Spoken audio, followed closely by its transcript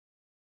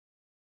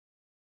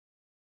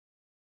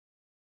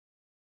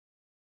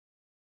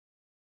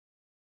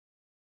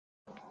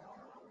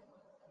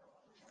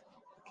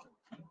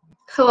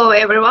Hello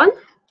everyone,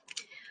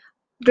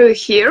 do you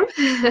hear?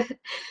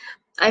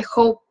 I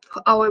hope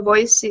our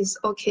voice is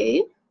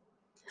okay.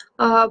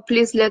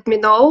 Please let me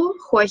know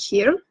who are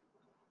here.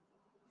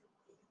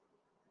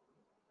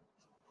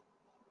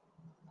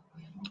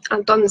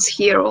 Anton is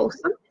here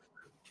also.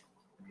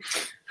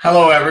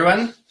 Hello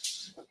everyone.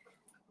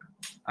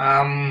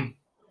 I'm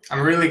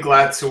really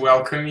glad to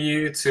welcome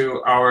you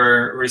to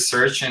our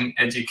research and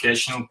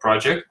educational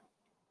project.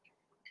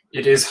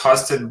 It is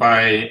hosted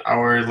by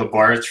our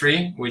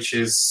laboratory, which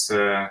is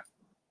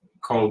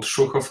called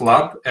Shukhov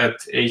Lab at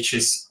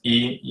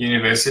HSE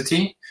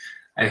University.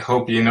 I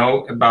hope you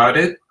know about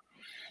it.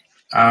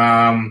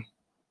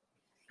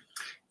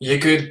 You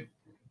could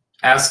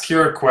ask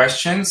your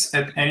questions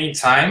at any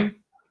time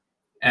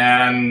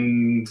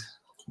and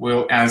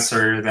we'll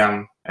answer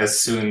them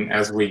as soon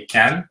as we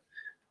can.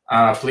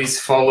 Please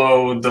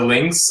follow the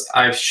links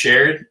I've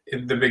shared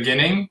at the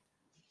beginning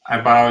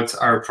about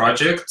our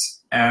project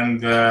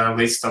and the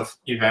list of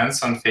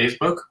events on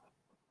Facebook.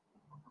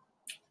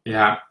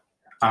 Yeah.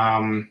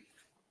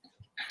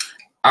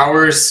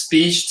 Our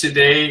speech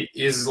today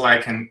is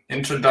like an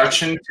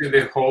introduction to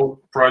the whole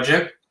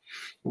project.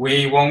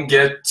 We won't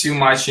get too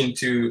much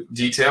into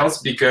details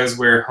because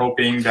we're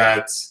hoping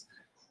that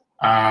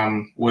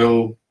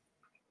we'll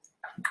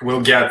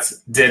get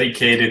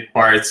dedicated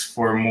parts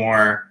for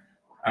more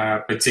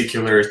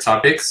particular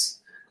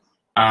topics.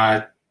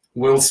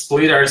 We'll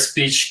split our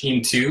speech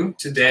in two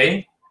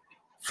today.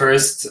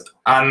 First,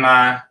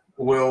 Anna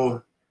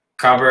will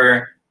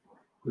cover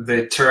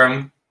the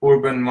term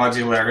urban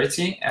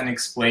modularity and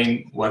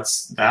explain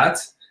what's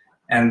that.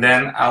 And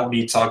then I'll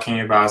be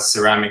talking about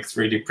ceramic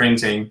 3D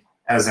printing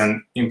as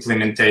an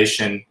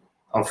implementation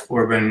of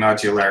urban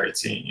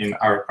modularity in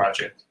our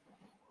project.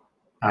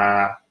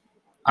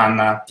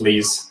 Anna,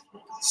 please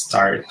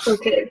start.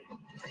 Okay.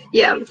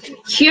 Yeah,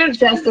 here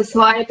just a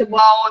slide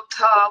about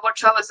what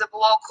was the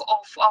block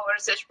of our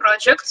research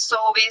project. So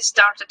we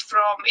started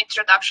from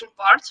introduction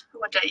part,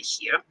 what I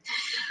hear.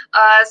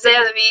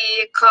 Then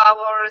we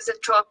cover the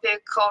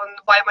topic on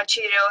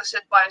biomaterials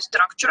and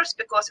biostructures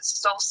because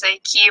it's also a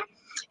key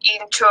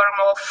in terms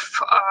of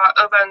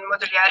urban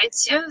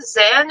modularity.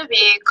 Then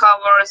we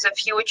cover the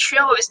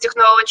future with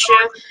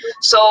technology.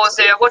 So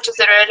what is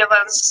the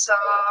relevance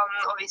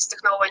of this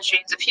technology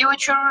in the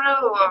future?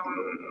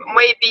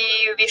 Maybe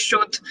we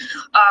should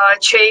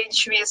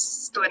change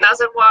this to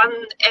another one.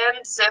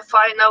 And the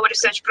final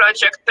research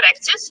project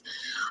practice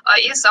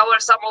is our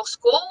summer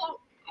school.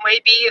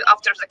 Maybe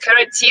after the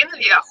quarantine,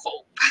 we are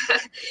hope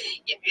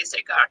in this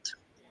regard.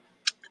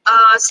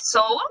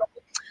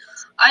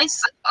 I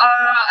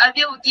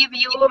will give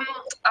you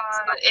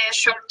a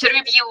short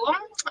review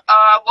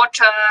what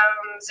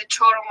the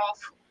term of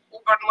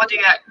urban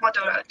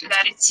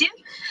modularity.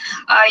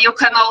 You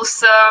can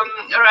also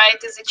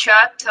write in the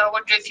chat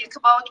what do you think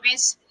about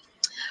this.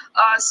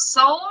 I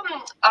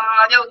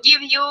will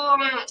give you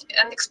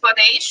an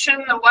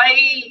explanation why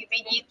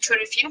we need to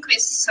rethink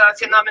this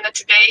phenomena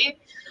today.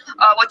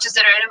 What is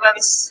the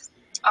relevance?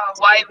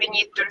 Why we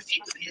need to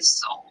rethink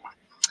this?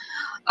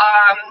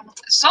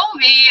 So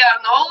we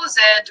know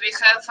that we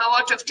have a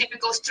lot of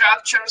typical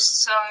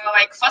structures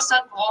like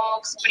facade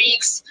blocks,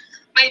 bricks,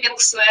 paving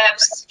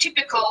slabs,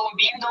 typical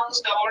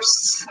windows,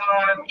 doors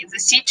in the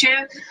city.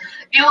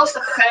 We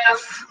also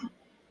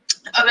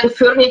have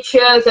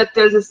furniture that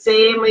is the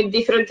same in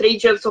different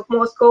regions of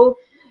Moscow,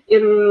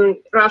 in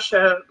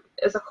Russia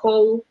as a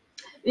whole.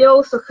 We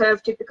also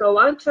have typical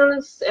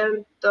lanterns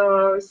and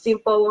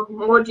simple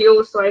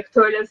modules like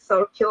toilets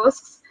or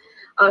kiosks.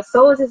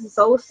 So this is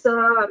also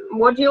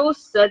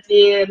modules that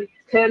we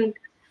can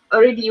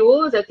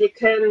review, that we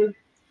can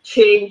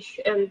change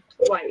and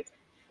why.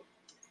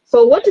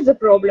 So what is the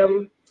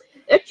problem?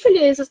 Actually,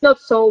 this is not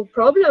so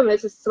problem.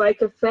 This is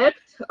like a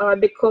fact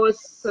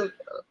because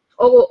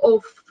all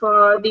of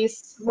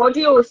these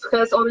modules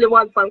has only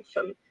one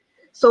function.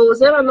 So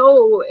there are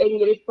no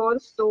any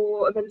response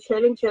to the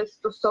challenges,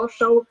 to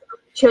social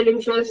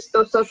challenges,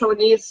 to social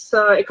needs,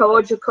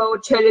 ecological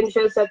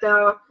challenges that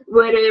are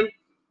very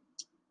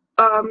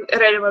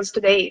relevant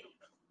today.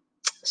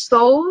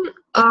 So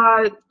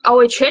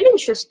our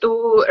challenge is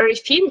to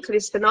rethink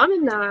this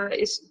phenomena,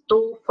 is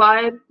to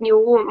find new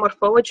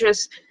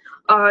morphologies,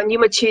 new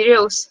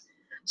materials.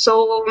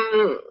 So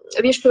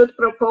we should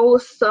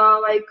propose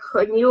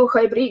like new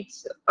hybrid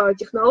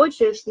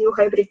technologies, new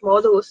hybrid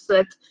models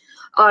that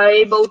are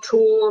able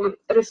to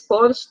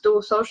respond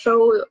to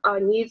social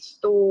needs,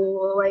 to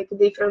like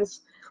different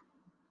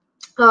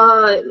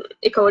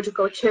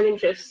ecological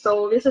challenges.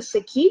 So this is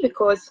the key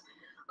because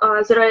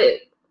there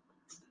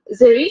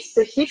is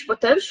a huge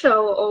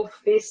potential of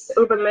this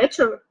urban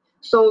matter.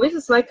 So this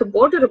is like a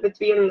border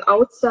between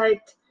outside,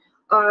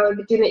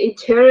 between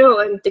interior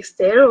and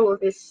exterior.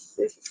 This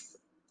is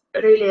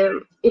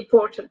really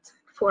important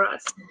for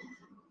us.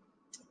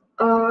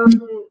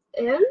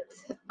 And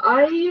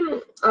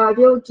I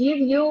will give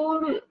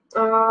you,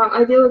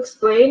 I will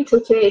explain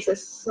two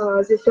cases.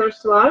 The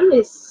first one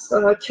is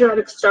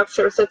ceramic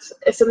structures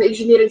as an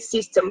engineering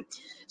system.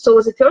 So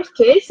the first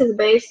case is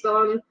based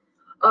on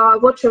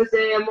what are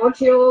the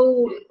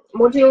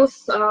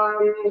modules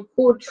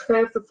could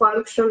have a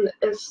function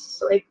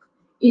as like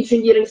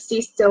engineering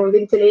system,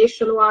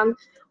 ventilation one,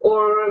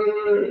 or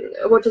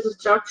what are the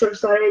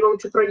structures are able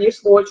to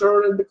produce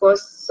water,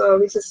 because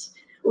this is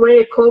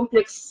very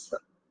complex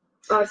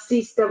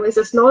system. This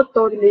is not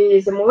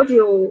only the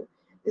module,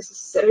 this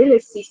is really a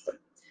system.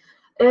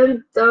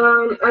 And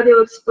I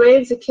will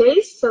explain the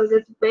case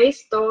that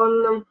based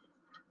on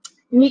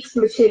mixed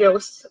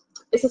materials.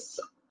 This is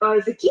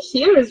the key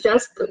here is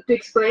just to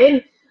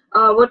explain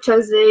what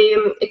are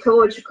the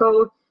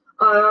ecological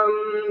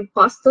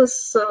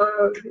pastas,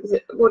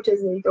 what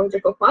is the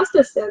ecological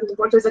pastas, and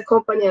what are the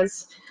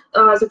components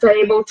that are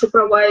able to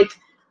provide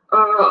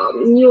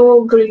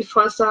new green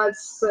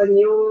facades,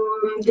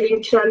 new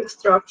green ceramic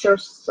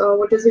structures. So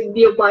what is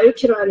the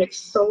bioceramics?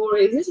 So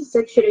this is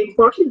actually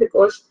important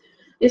because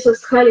this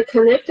is highly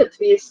connected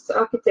with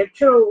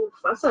architectural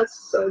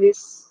facades,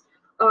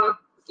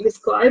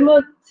 with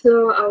climate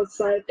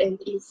outside and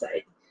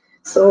inside.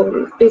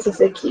 So this is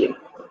the key.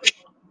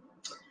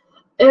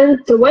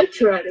 And the white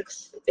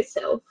ceramics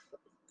itself.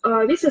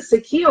 This is the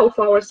key of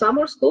our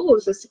summer school,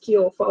 this is the key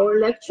of our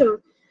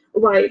lecture.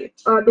 Why?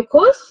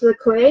 Because the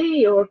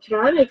clay or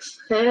ceramics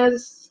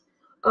has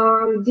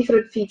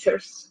different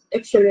features,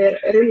 actually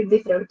really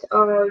different.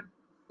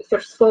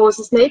 First of all, this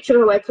is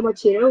natural like a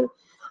material.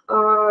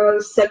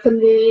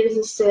 Secondly, this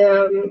is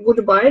a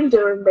good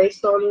binder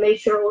based on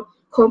natural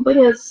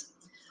components.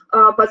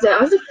 But the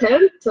other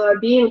hand,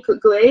 being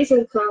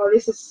glazing,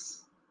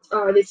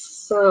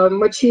 this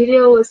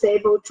material is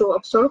able to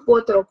absorb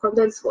water or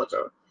condense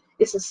water.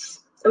 This is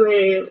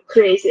very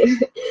crazy,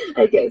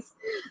 I guess.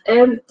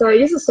 And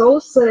this is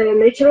also a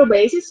natural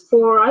basis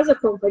for other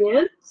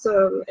components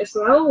as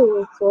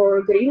well,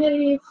 for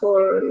greenery,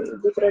 for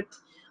different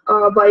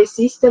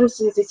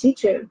biosystems in the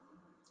city.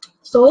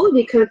 So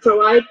we can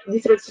provide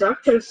different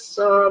structures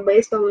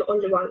based on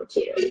only one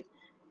material.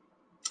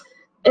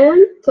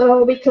 And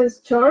we can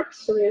start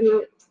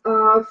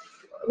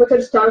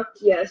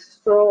yes,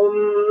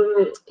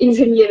 from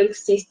engineering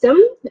system,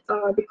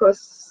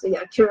 because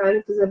yeah,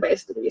 ceramic is the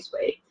best in this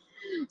way.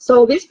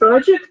 So this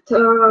project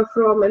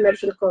from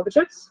emergent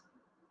objects,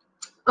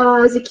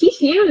 the key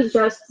here is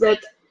just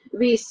that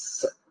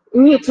this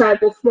new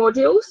type of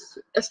modules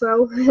as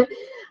well,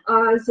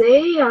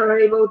 they are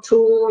able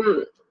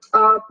to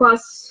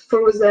pass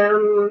through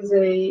them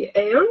the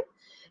air,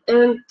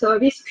 and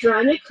this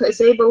ceramic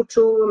is able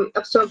to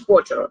absorb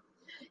water.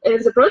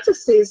 And the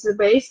process is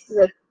based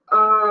that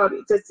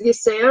that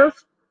this air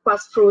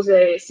pass through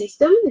the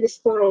system, this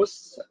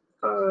porous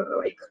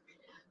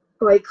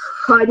like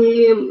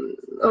honey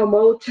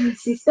mold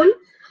system,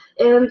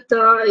 and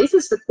this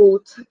is the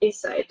cooled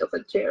inside of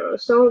interior.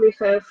 So we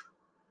have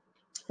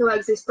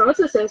like this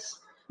process as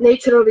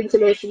natural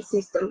ventilation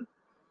system.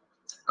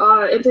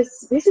 And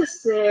this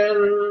is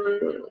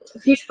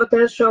huge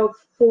potential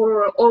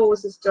for all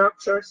the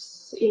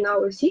structures in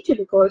our city,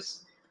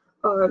 because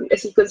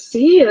as you can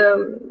see,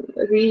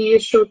 we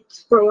should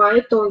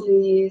provide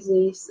only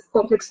this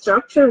complex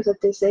structure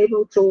that is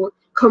able to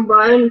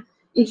combine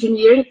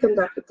engineering and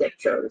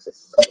architecture. This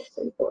is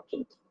also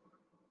important.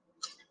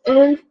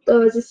 And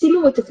the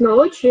similar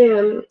technology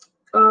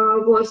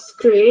was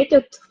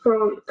created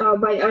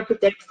by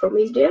architect from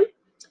India.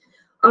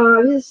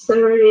 This is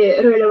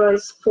really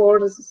relevant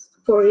for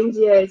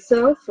India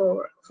itself,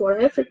 for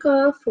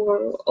Africa,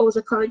 for all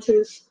the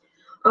countries.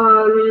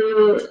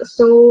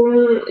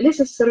 So this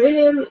is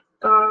really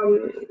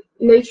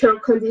natural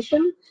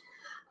condition.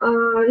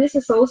 This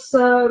is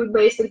also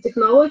based on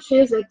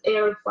technology that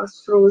air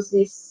passes through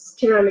these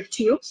ceramic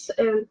tubes,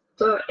 and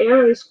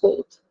air is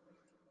cooled.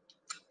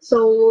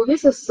 So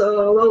this is a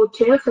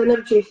low-tech,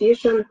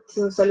 energy-efficient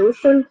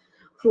solution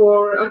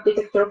for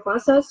architectural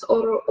facades,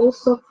 or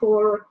also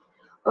for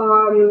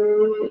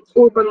urban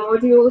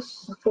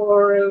modules,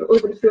 for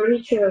urban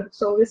furniture.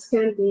 So this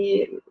can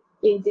be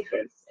in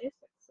different aspects.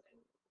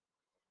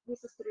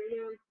 This is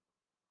really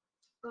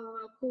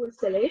cool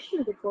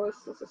installation, because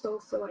this is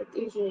also like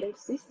engineering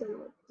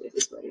system. This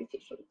is very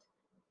efficient.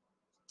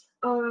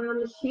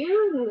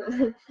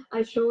 Here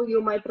I show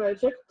you my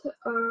project.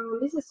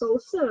 This is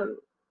also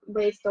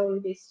based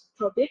on this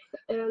topic,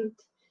 and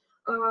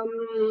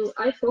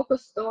I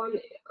focused on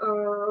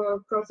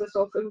process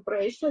of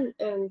evaporation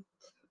and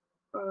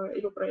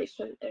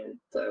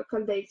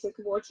condensing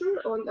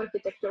water on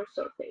architectural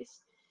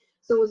surface.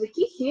 So the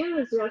key here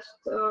is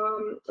just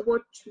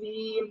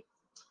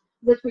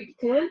that we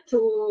can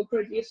to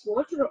produce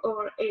water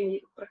or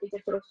any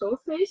architectural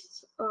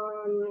surface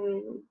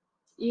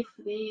if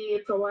we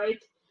provide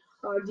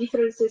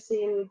differences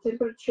in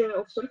temperature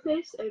of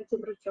surface and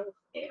temperature of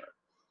air.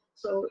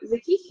 So the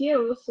key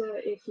here also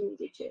is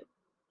humidity.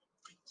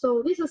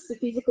 So this is the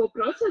physical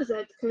process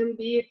that can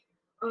be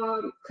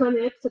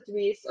connected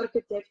with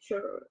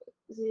architecture,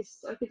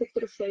 this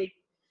architecture shape,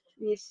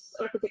 this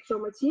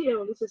architectural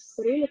material. This is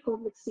really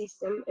complex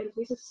system, and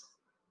this is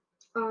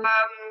can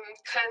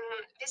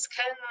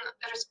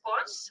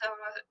respond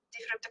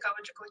different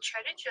ecological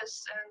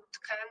challenges, and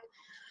can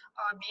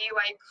be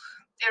like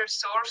their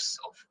source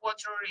of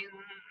water in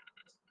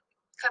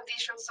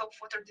conditions of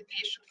water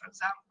depletion, for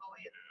example,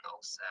 in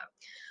also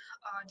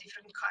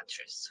different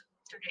countries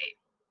today.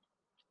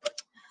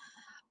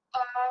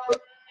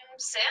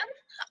 Then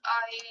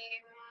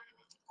I'm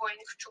going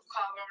to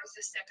cover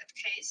the second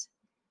case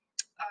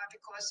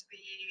because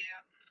we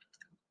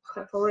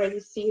have already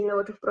seen a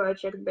lot of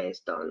projects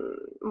based on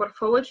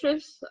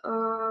morphologies,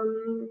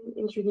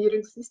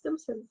 engineering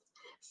systems, and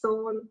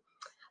so on.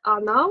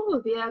 Now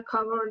we are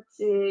covered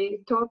the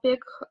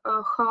topic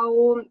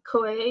how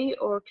clay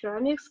or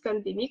ceramics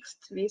can be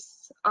mixed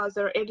with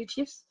other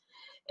additives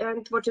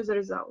and what is the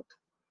result.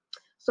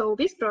 So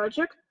this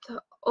project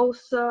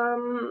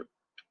also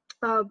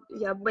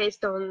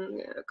based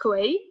on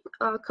clay.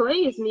 Clay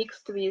is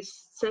mixed with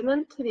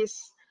cement, with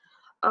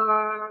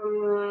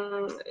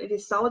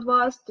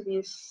sawdust,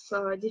 with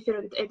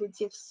different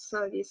additives,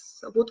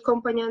 with wood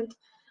component.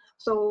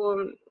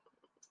 So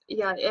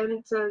yeah,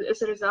 and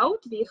as a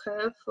result, we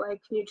have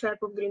like new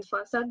type of green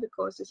facade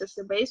because this is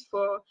the base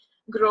for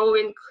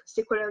growing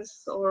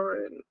succulents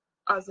or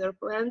other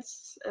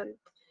plants, and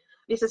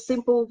it's a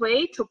simple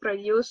way to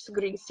produce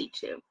green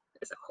city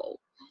as a whole.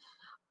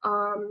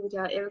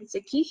 Yeah, and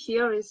the key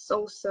here is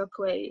also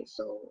clay.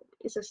 So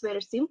it is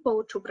very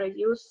simple to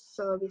produce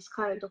this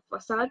kind of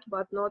facade,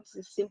 but not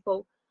the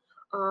simple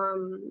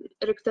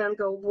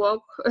rectangle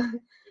block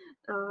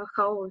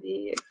how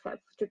we have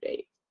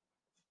today.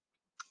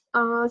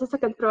 The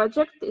second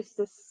project is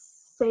the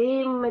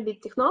same maybe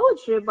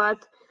technology,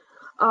 but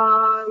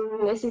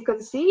as you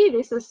can see,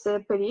 this is a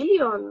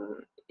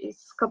pavilion.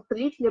 It's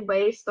completely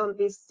based on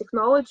this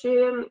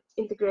technology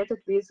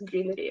integrated with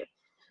greenery.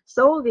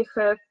 So we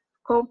have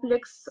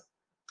complex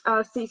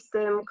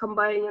system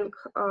combining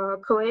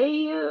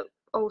clay,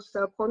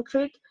 also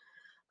concrete,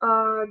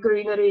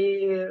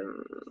 greenery,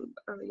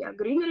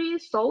 greenery,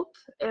 salt,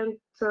 and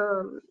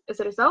as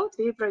a result,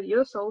 we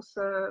produce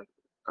also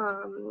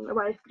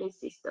live green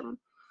system.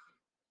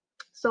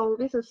 So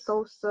this is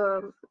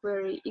also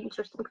very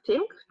interesting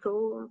thing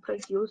to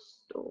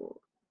produce, to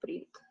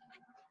print.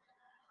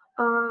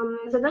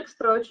 The next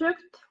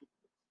project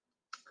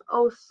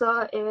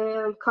also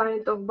a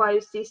kind of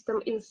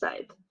biosystem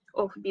inside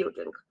of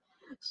building.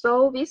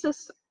 So this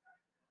is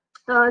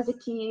the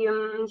key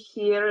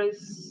here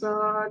is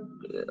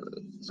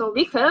so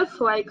we have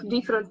like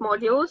different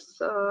modules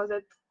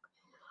that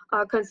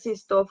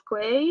consist of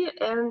clay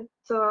and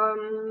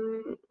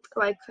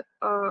like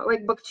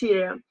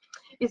bacteria.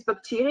 This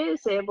bacteria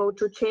is able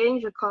to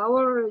change the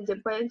color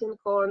depending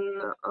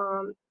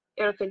on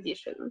air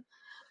condition.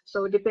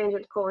 So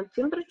depending on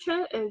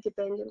temperature and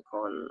depending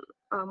on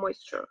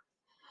moisture.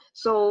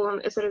 So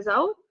as a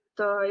result,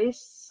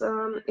 this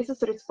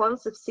is a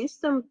responsive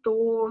system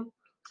to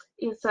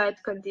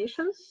inside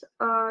conditions,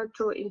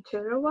 to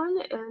interior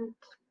one, and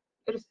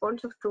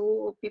responsive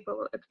to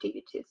people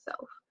activity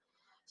itself.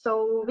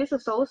 So this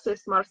is also a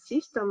smart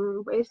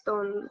system based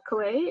on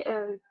clay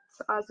and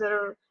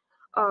other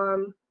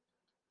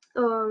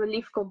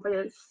leaf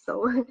components.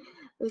 So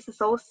this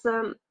is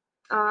also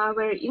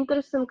very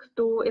interesting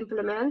to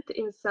implement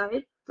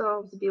inside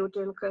of the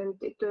building and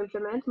to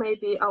implement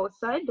maybe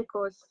outside,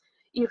 because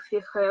if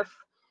we have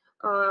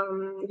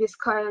this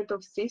kind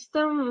of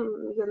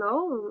system, you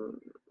know,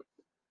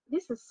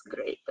 this is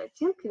great. I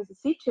think in the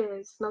city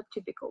it's not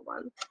typical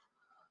one.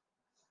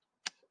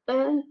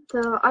 And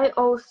I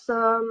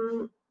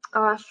also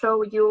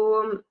show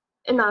you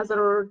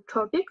another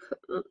topic,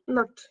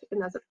 not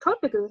another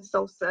topic, it's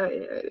also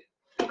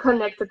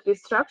connected with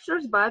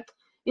structures, but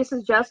this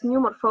is just new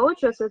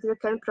morphologies that we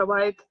can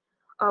provide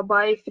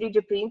by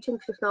 3D printing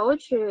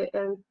technology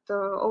and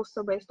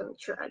also based on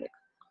ceramic.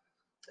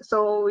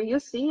 So you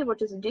see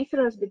what is the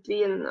difference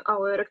between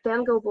our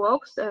rectangle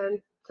blocks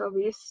and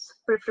these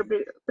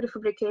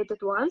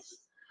prefabricated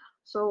ones.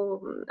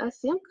 So I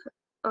think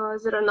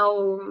there are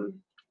no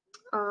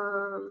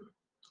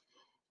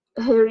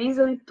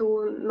reason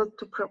to not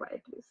to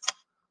provide this.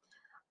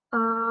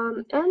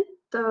 And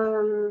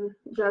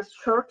just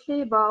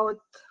shortly about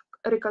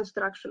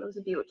reconstruction of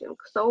the building.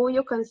 So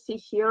you can see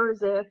here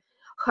the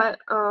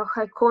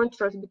high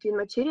contrast between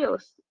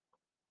materials.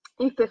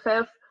 If we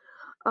have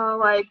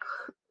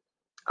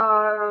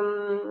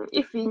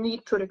if we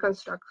need to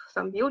reconstruct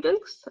some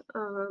buildings,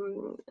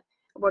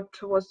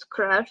 what was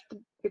crashed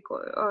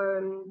because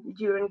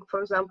during,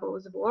 for example,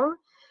 the war,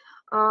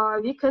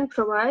 we can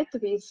provide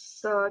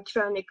these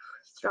ceramic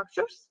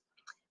structures,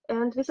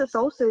 and this is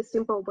also a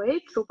simple way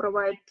to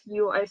provide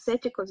new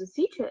aesthetic of the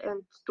city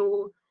and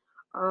to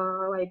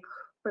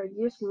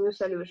produce new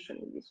solution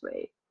in this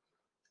way.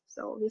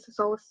 So this is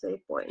also a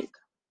point.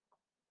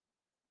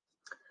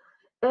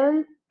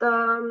 And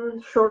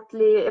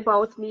shortly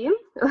about me,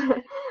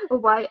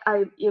 why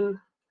I'm in,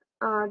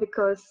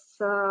 because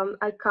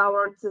I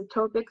covered the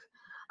topic,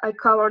 I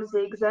covered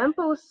the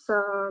examples,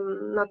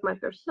 not my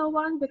personal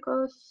one,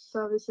 because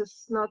this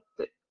is not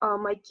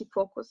my key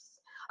focus.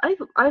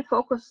 I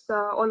focus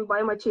on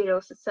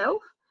biomaterials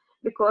itself,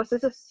 because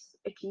this is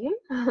a key.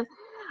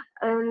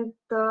 And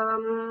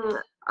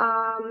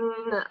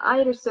I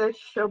I research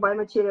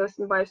biomaterials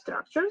and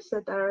biostructures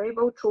that are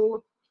able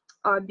to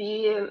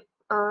be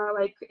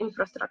like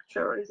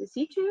infrastructure in the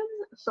city.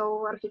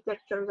 So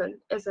architecture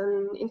as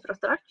an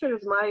infrastructure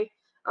is my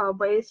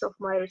base of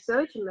my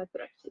research and my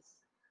practice.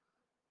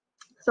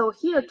 So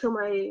here to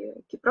my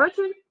key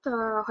project,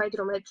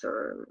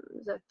 Hydrometer,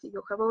 that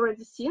you have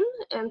already seen,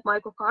 and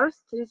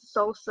microkarst is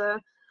also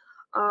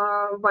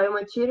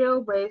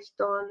biomaterial based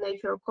on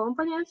natural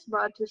components,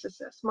 but this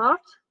is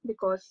smart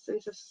because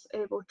this is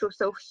able to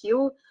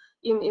self-heal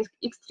in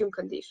extreme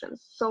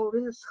conditions. So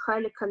this is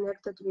highly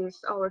connected with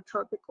our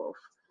topic of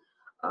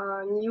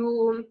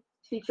new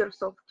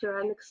features of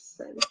ceramics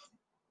and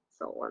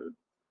so on.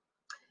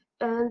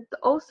 And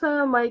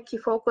also my key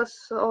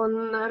focus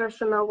on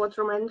rational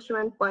water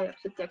management by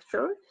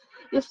architecture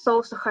is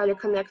also highly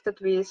connected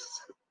with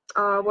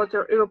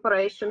water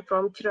evaporation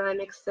from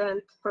ceramics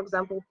and, for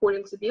example,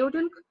 cooling the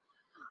building.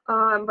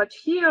 But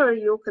here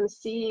you can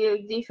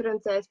see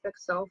different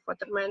aspects of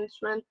water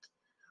management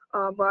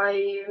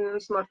by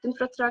smart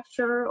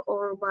infrastructure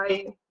or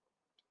by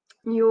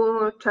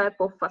new type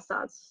of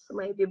facades,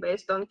 maybe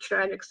based on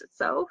ceramics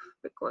itself,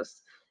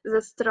 because the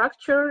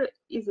structure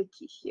is a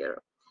key here.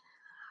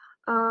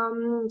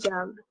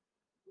 Yeah,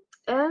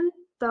 and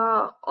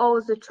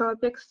all the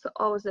topics,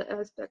 all the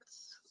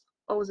aspects,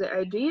 all the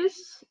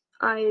ideas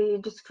I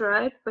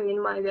describe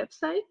in my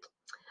website.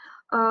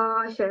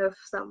 I have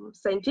some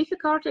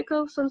scientific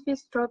articles on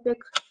this topic,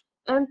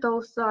 and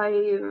also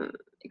I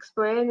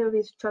explain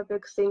these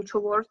topics into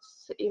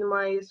words in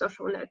my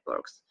social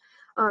networks,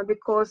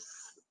 because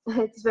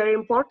it's very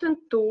important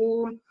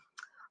to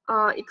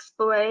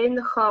explain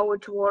how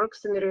it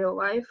works in real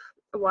life,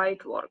 why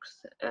it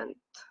works, and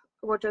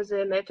what are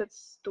the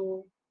methods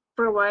to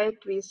provide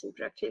this in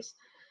practice.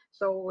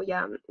 So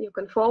yeah, you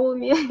can follow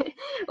me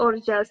or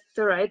just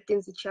write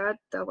in the chat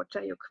what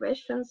are your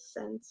questions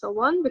and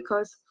so on,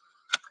 because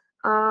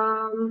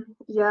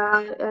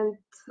yeah, and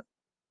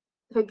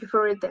thank you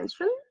for your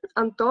attention.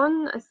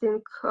 Anton, I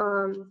think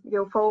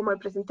you'll follow my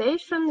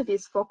presentation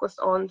with focus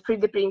on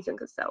 3D printing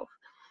itself,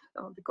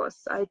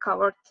 because I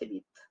covered a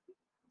bit,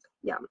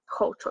 yeah,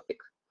 whole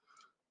topic.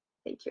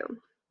 Thank you.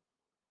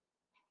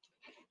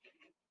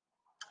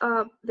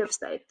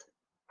 Website.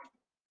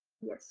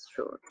 Yes,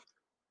 sure.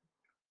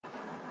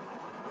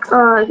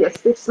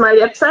 Yes, it's my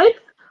website.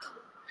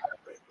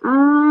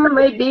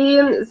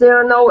 Maybe there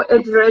are no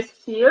address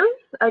here.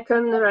 I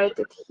can write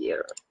it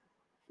here.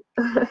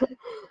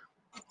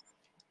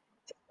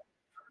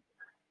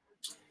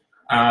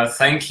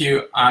 Thank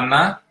you,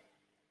 Anna,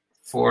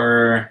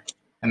 for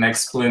an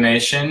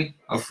explanation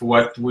of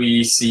what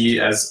we see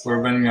as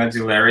urban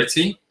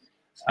modularity.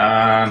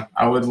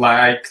 I would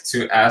like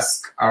to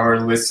ask our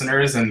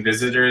listeners and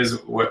visitors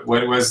what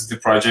was the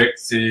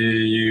project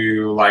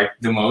you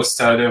liked the most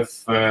out of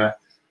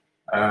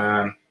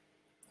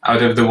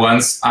the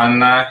ones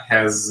Anna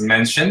has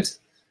mentioned.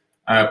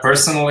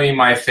 Personally,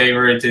 my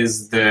favorite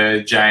is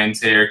the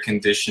giant air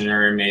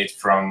conditioner made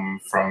from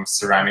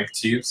ceramic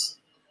tubes.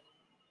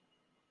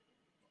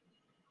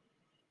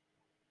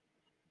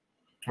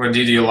 What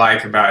did you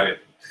like about it?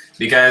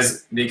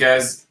 Because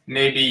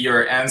maybe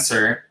your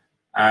answer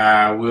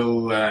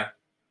will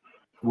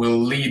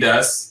lead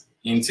us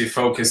into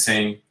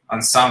focusing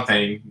on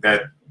something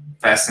that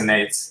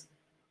fascinates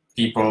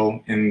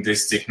people in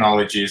these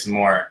technologies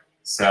more.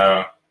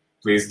 So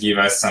please give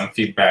us some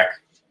feedback.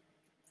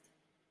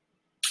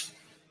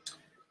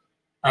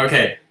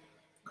 Okay,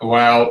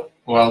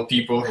 while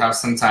people have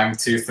some time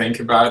to think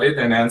about it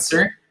and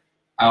answer,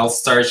 I'll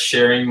start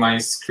sharing my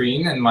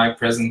screen and my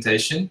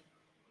presentation.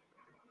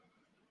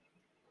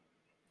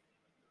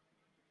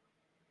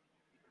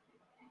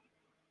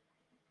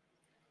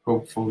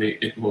 Hopefully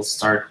it will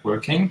start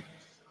working.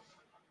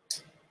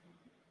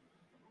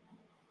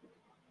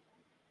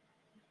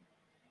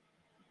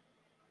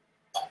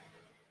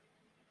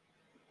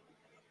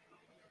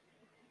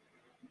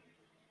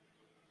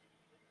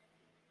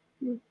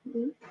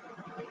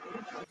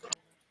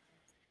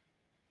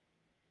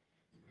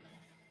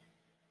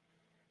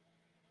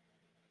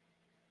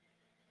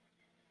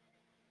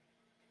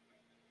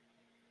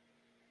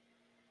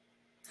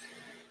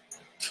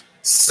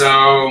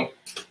 So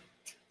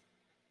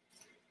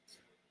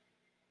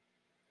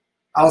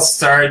I'll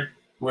start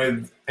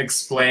with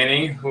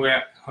explaining who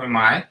am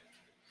I.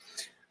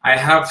 I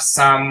have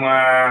some,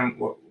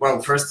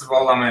 well, first of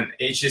all, I'm an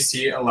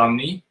HEC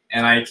alumni,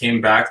 and I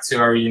came back to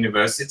our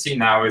university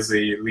now as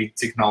a lead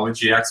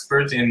technology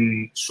expert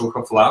in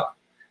Shukhov Lab.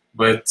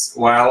 But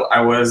while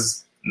I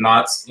was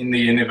not in the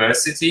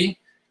university,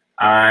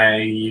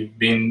 I've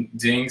been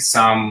doing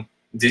some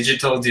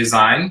digital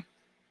design,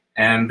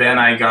 and then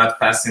I got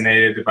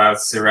fascinated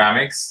about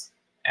ceramics.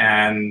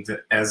 And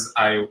as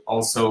I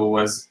also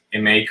was a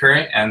maker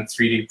and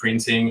 3D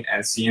printing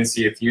and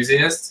CNC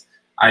enthusiast,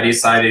 I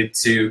decided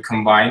to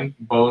combine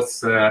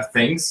both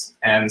things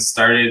and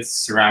started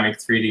ceramic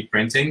 3D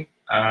printing.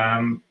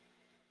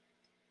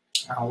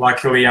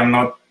 Luckily, I'm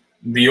not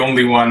the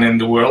only one in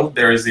the world.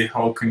 There is a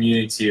whole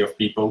community of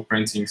people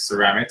printing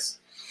ceramics.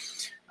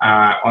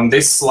 On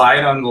this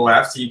slide on the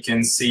left, you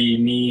can see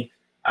me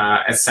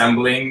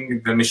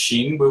assembling the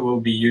machine we will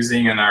be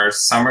using in our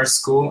summer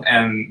school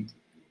and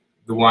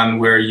the one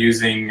we're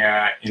using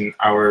in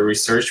our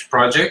research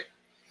project.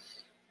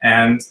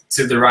 And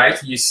to the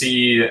right, you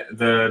see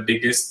the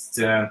biggest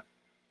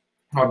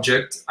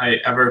object I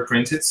ever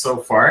printed so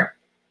far.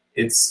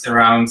 It's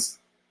around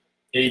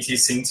 80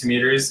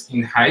 centimeters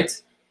in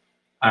height.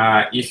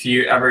 If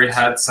you ever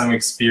had some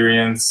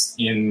experience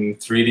in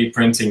 3D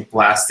printing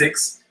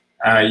plastics,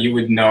 you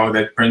would know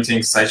that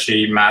printing such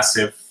a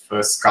massive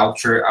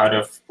sculpture out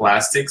of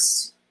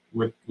plastics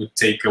would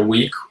take a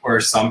week or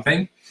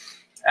something.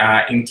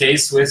 In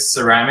case with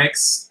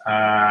ceramics,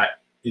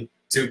 it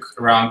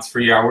took around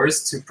 3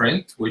 hours to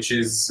print, which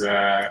is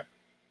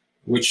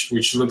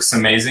which looks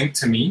amazing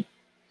to me.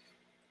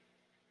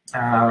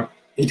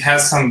 It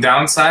has some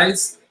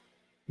downsides,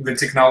 the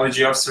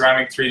technology of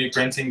ceramic 3D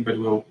printing, but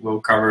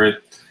we'll cover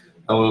it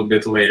a little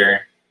bit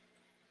later.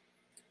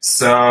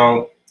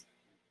 So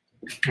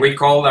we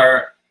called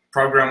our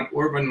program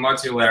Urban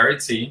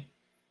Modularity.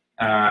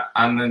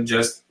 Anna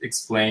just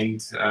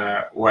explained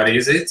what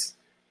is it,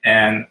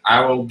 and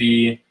I will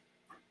be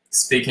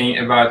speaking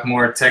about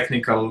more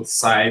technical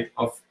side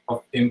of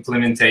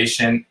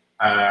implementation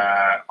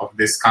of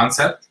this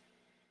concept.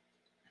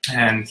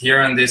 And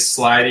here on this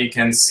slide, you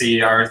can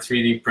see our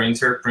 3D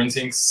printer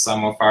printing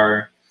some of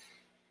our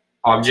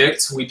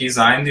objects we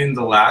designed in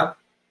the lab.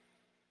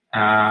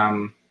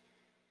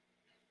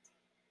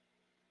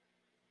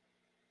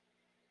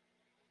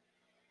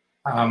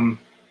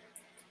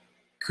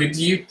 Could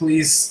you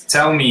please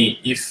tell me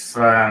if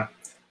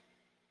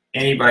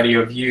anybody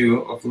of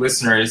you, of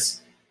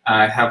listeners,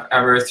 have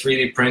ever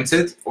 3D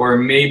printed or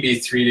maybe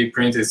 3D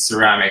printed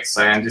ceramics?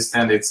 I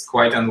understand it's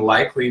quite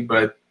unlikely,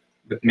 but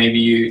maybe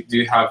you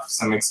do have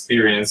some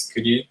experience.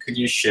 Could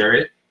you share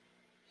it?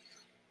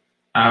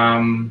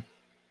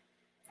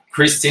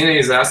 Christina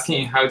is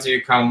asking, how do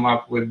you come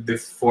up with the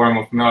form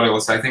of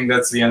models? I think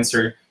that's the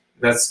answer.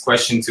 That's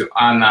question to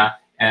Anna,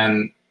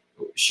 and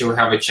she'll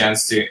have a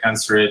chance to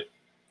answer it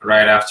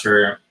right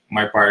after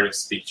my part of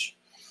speech.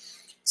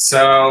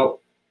 So,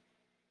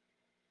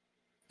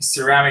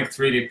 ceramic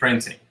 3D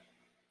printing.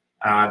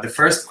 The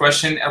first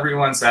question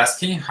everyone's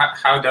asking,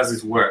 how does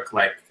it work?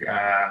 Like,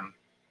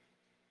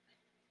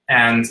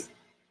 and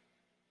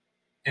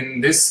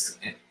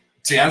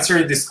to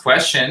answer this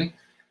question,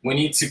 we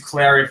need to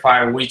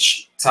clarify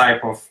which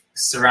type of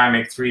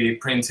ceramic 3D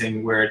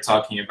printing we're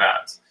talking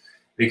about,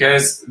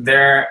 because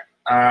there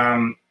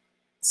are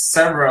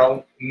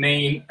several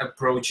main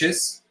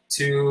approaches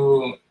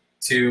to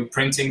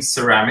printing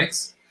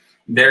ceramics.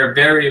 They're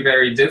very,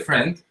 very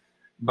different,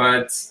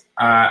 but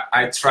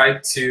I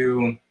tried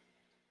to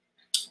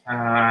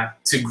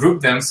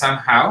group them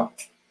somehow,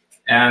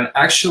 and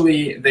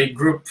actually they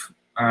group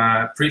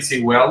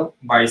pretty well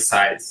by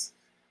size.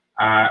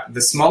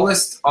 The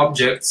smallest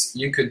objects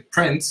you could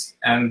print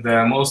and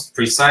the most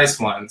precise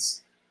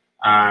ones,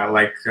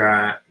 like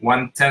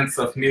 1/10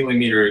 of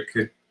millimeter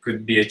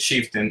could be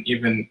achieved, and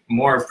even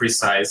more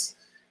precise,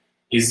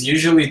 is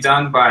usually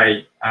done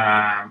by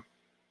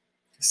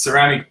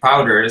ceramic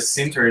powder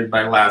sintered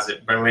by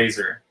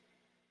laser.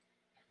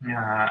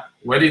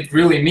 What it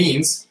really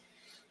means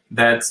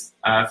that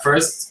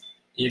first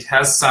it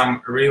has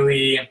some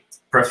really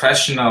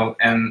professional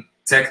and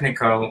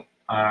technical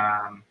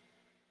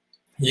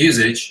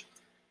usage,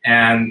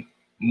 and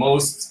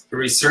most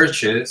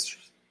researchers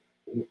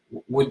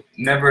would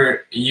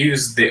never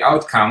use the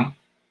outcome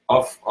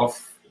of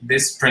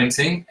this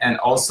printing, and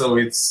also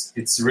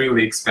it's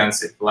really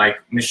expensive.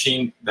 Like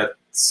machine that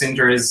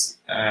sinters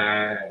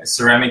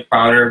ceramic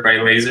powder by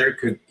laser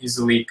could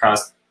easily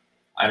cost,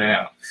 I don't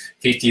know,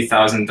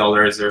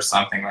 $50,000 or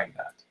something like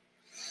that.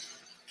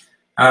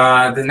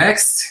 The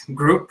next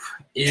group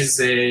is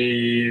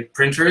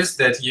printers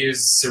that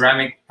use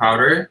ceramic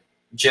powder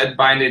jet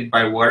binded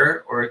by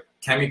water or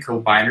chemical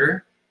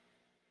binder.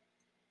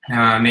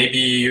 Maybe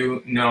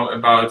you know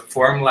about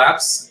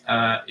Formlabs.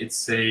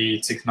 It's a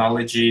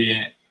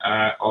technology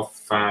of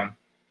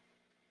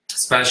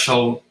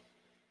special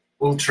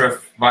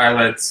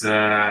ultraviolet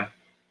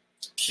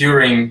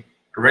curing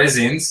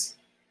resins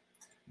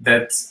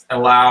that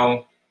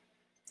allow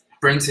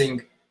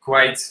printing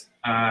quite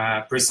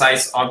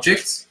precise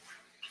objects,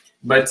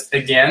 but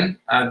again,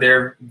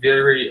 they're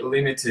very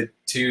limited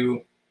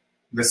to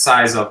the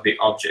size of the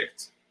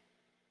object.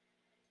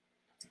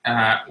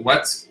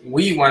 What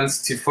we want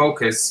to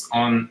focus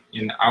on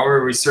in our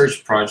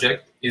research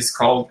project is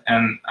called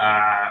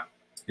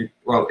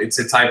it's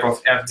a type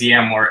of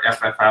FDM or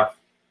FFF,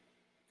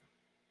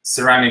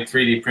 ceramic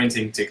 3D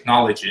printing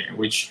technology,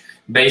 which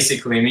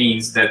basically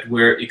means that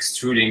we're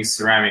extruding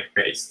ceramic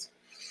paste.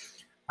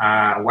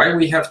 Why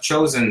we have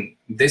chosen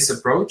this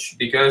approach?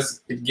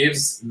 Because it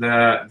gives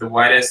the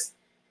widest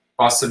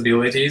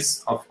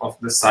possibilities of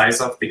the size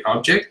of the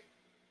object.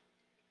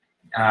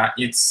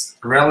 It's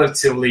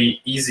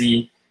relatively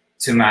easy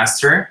to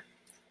master,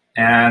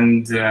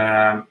 and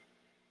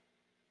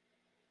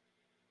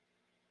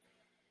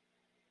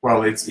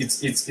well, it's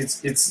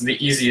the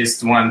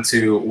easiest one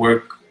to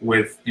work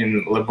with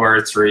in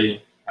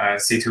laboratory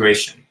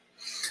situation.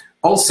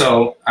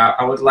 Also,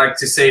 I would like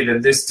to say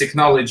that this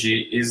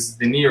technology is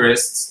the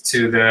nearest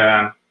to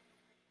the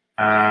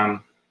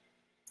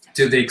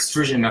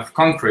extrusion of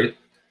concrete,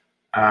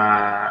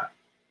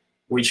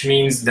 which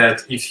means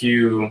that if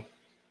you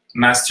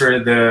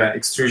master the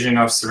extrusion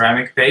of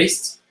ceramic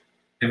paste,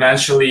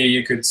 eventually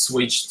you could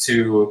switch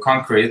to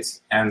concrete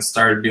and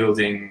start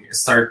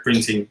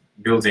printing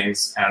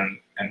buildings and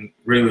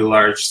really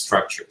large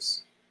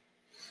structures.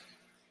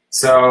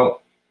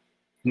 So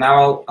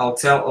now I'll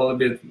tell a little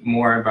bit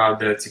more about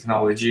the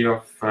technology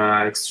of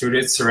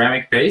extruded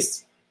ceramic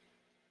paste.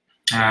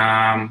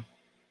 Well,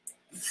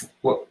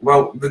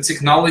 the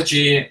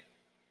technology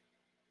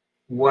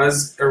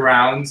was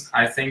around,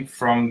 I think,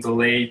 from the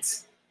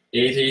late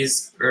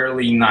 80s,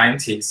 early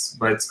 90s,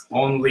 but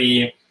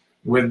only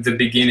with the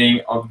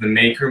beginning of the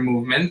maker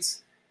movement,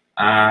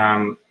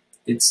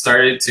 it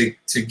started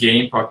to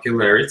gain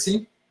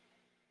popularity.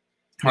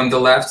 On the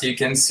left, you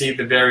can see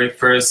the very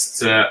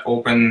first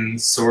open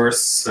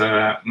source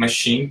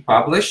machine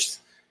published.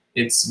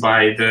 It's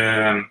by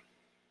the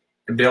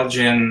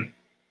Belgian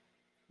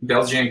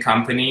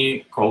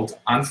company called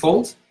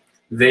Unfold.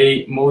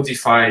 They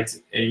modified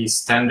a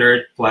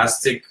standard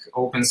plastic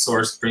open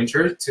source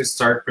printer to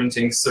start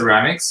printing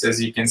ceramics.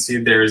 As you can see,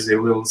 there is a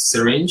little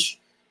syringe,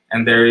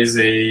 and there is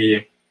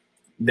an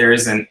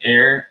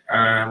air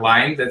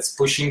line that's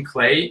pushing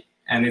clay,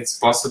 and it's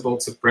possible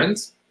to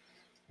print.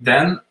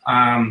 Then,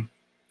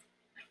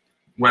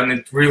 when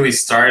it really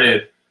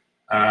started,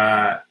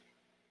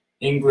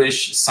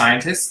 English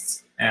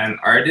scientists and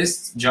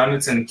artists,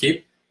 Jonathan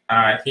Kipp,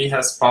 he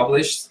has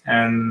published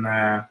an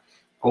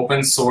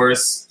open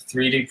source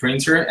 3D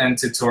printer and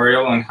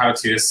tutorial on how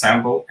to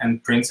assemble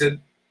and print it.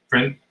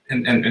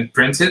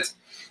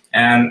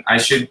 And I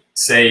should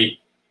say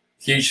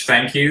huge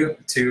thank you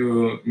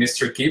to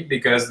Mr. Kipp,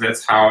 because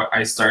that's how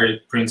I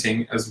started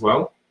printing as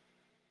well.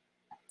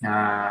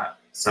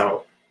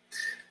 So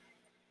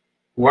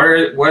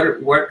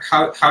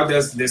how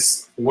does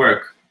this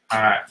work?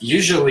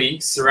 Usually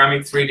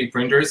ceramic 3D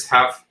printers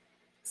have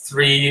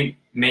three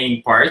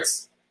main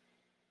parts.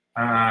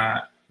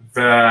 I'll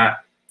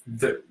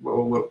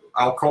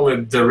call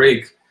it the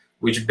rig,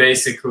 which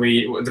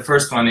basically, the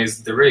first one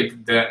is the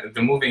rig,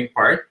 the moving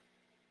part.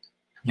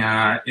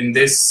 In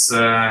this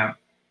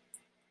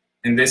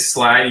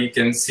slide, you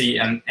can see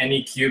an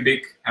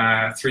Anycubic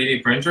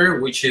 3D printer,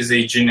 which is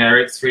a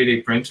generic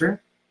 3D printer.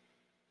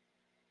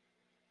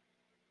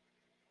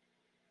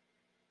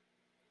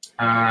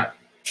 I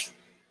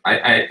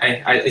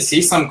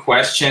see some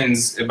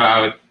questions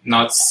about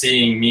not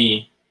seeing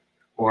me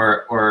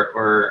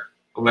or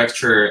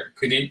lecture.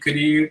 Could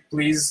you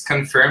please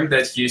confirm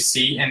that you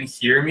see and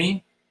hear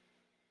me?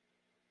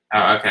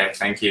 Oh, okay,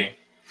 thank you.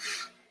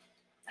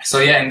 So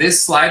yeah, in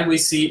this slide we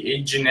see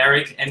a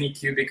generic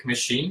Anycubic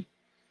machine.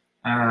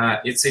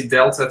 It's a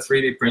Delta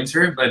 3D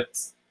printer, but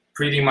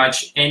pretty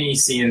much any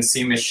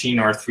CNC machine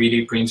or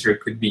 3D printer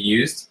could be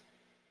used.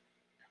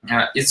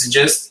 It's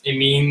just a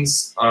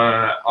means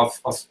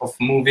of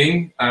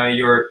moving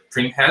your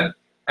print head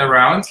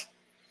around.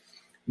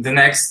 The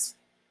next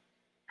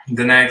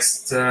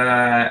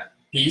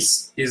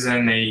piece is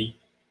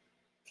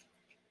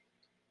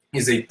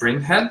a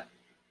print head.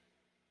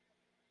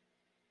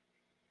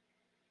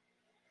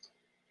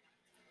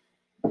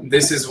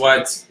 This is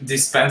what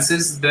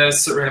dispenses the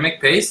ceramic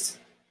paste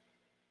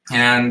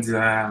and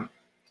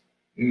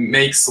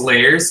makes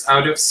layers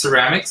out of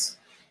ceramics.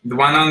 The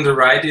one on the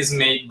right is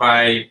made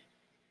by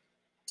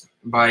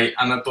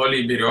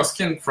Anatoly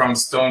Berezkin from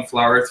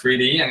Stoneflower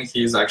 3D, and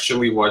he's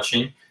actually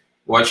watching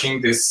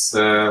this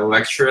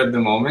lecture at the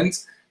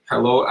moment.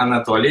 Hello,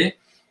 Anatoly.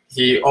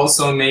 He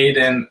also made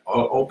an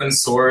open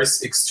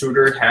source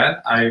extruder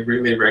head. I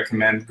really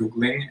recommend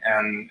Googling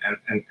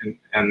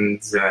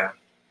and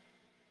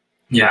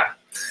yeah.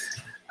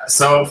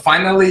 So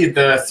finally,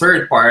 the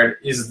third part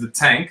is the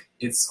tank.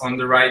 It's on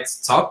the right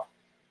top.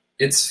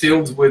 It's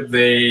filled with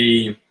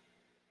it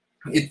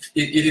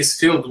is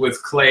filled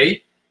with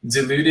clay,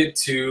 diluted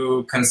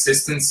to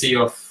consistency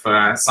of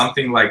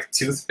something like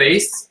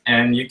toothpaste,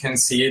 and you can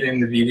see it in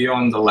the video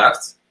on the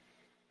left.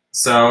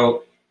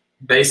 So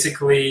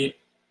basically,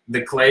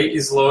 the clay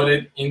is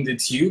loaded in the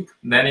tube,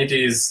 then it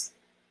is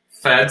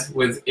fed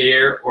with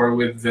air or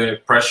with the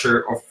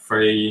pressure of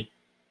a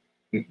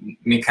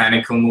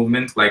mechanical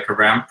movement like a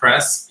ram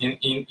press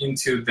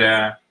into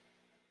the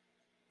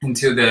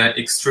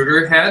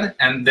extruder head,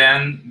 and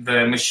then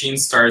the machine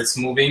starts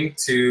moving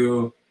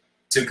to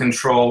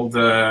control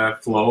the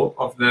flow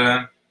of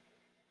the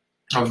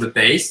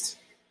paste.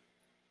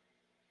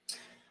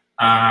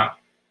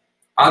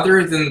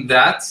 Other than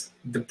that,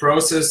 the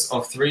process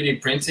of 3D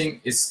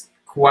printing is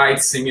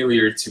quite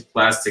similar to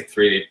plastic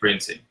 3D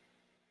printing.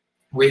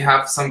 We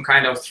have some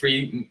kind of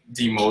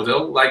 3D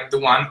model like the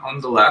one on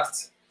the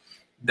left.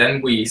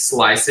 Then we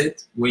slice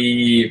it.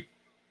 We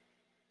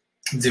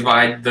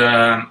divide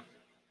the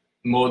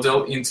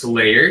model into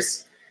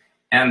layers,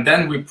 and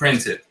then we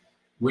print it.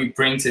 We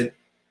print it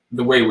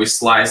the way we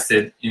sliced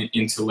it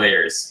into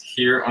layers.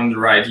 Here on the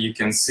right, you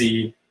can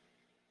see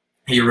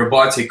a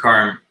robotic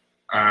arm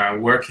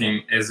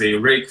working as a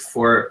rig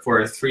for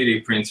a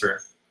 3D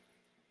printer.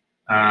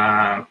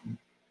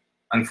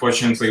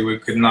 Unfortunately, we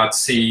could not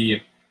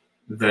see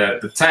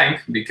the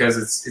tank because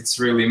it's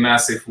really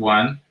massive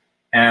one,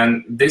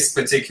 and this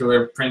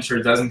particular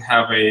printer doesn't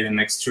have an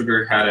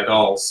extruder head at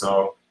all,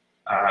 so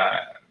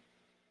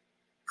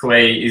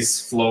clay is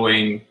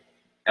flowing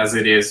as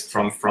it is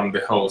from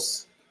the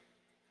hose.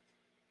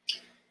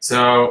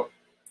 So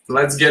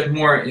let's get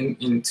more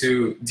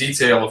into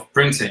detail of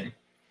printing.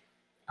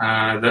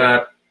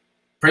 The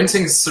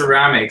printing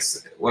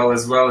ceramics,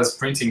 as well as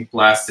printing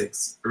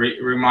plastics,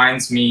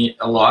 reminds me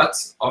a lot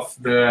of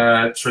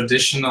the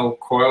traditional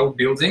coil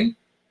building.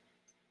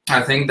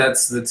 I think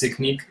that's the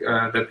technique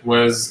that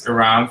was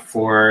around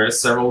for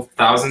several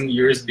thousand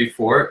years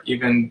before,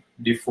 even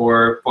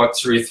before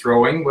pottery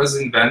throwing was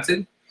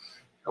invented,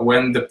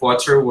 when the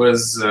potter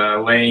was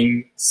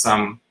laying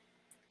some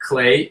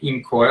clay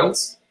in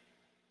coils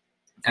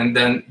and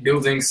then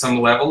building some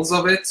levels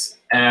of it,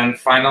 and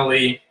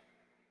finally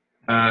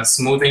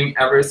smoothing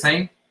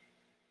everything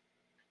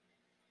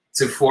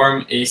to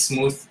form a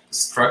smooth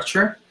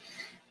structure.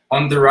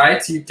 On the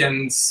right, you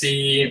can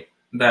see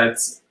that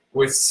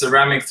with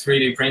ceramic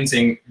 3D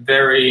printing,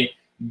 very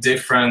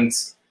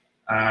different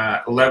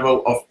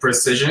level of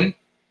precision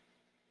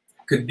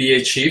could be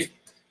achieved.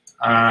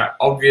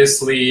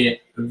 Obviously,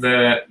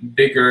 the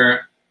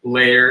bigger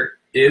layer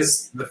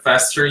is, the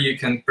faster you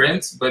can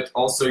print, but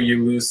also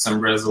you lose some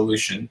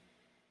resolution.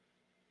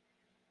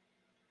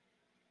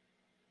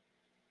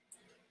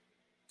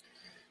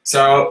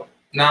 So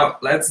now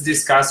let's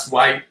discuss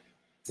why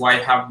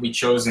have we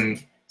chosen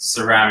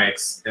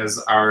ceramics as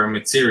our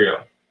material.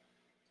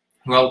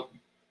 Well,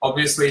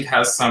 obviously it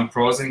has some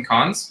pros and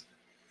cons.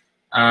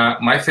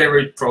 My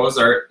favorite pros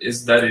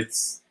is that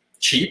it's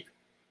cheap.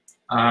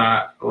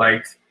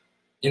 Like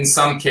in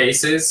some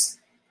cases,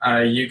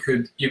 you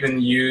could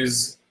even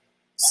use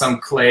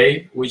some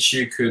clay which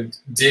you could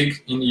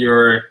dig in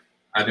your,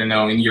 I don't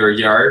know, in your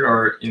yard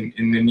or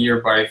in the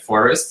nearby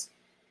forest.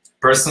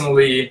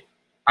 Personally,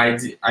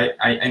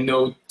 I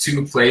know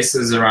 2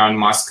 places around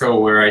Moscow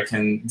where I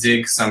can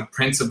dig some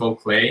printable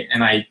clay,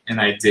 and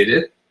I did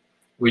it,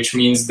 which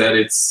means that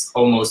it's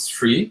almost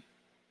free.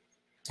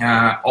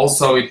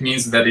 Also, it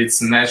means that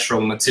it's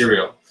natural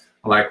material.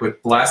 Like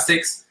with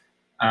plastics,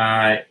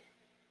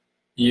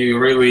 you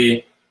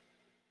really,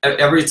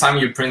 every time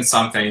you print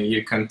something,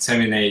 you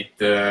contaminate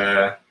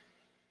the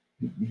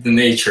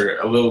nature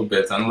a little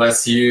bit,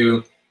 unless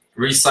you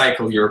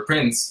recycle your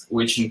prints,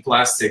 which in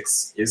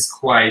plastics is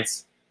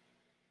quite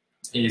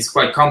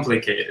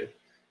complicated.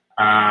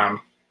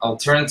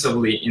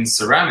 Alternatively, in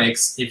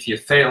ceramics, if you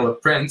fail a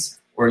print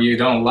or you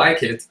don't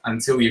like it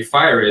until you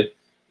fire it,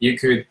 you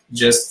could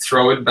just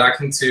throw it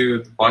back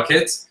into the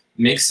bucket,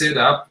 mix it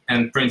up,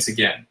 and print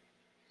again.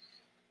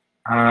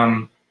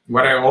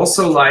 What I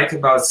also like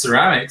about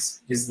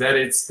ceramics is that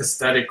it's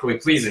aesthetically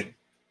pleasing.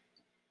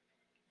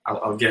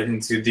 I'll get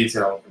into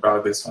detail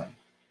about this one.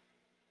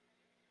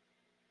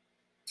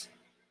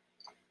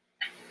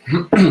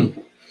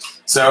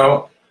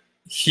 So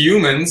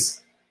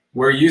humans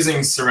were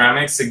using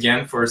ceramics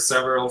again for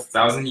several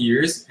thousand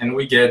years, and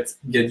we get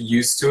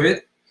used to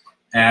it.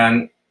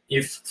 And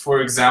if,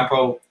 for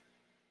example,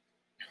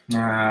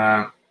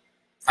 I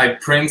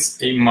print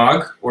a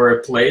mug or a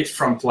plate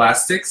from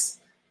plastics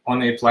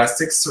on a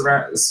plastic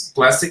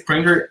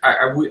printer,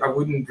 I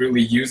wouldn't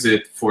really use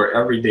it for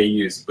everyday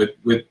use. But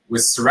with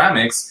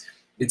ceramics,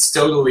 it's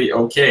totally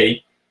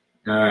okay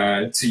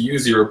to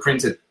use your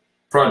printed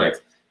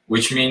product,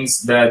 which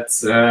means that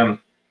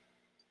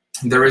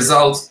the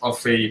result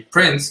of a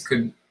print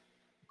could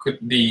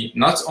be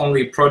not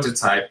only a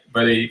prototype,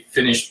 but a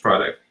finished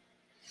product.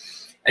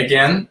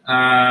 Again,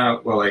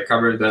 well, I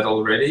covered that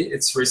already.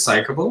 It's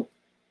recyclable.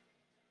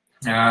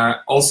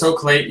 Also,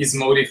 clay is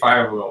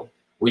modifiable,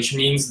 which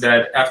means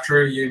that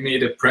after you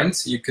made a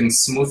print, you can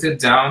smooth it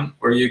down,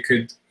 or you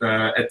could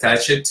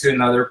attach it to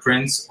another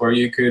print, or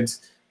you could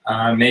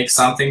make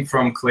something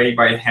from clay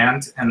by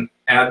hand and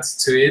add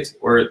to it,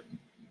 or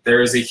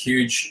there is a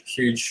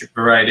huge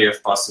variety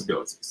of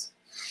possibilities.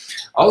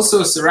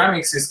 Also,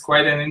 ceramics is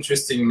quite an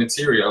interesting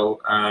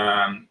material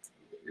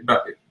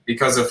but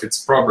because of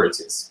its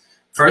properties.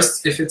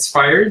 First, if it's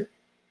fired,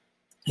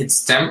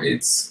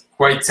 it's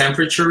quite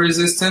temperature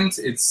resistant,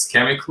 it's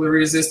chemically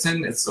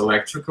resistant, it's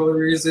electrically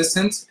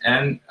resistant,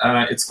 and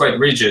it's quite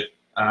rigid.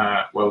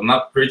 Well,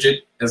 not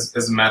rigid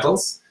as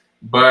metals,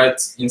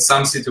 but in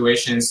some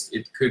situations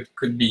it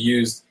could be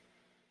used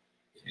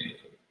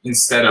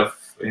instead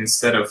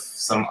of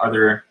some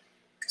other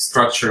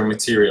structure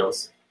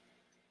materials.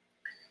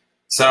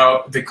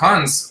 So the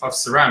cons of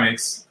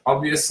ceramics,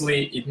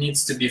 obviously it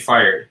needs to be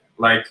fired.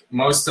 Like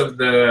most of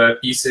the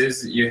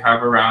pieces you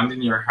have around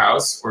in your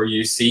house or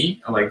you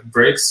see, like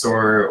bricks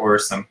or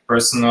some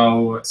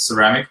personal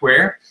ceramic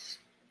ware,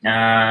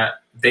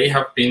 they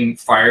have been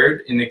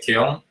fired in a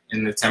kiln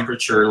in the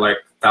temperature like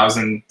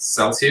 1000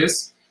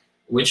 Celsius,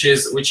 which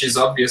is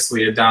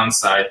obviously a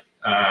downside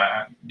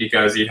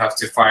because you have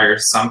to fire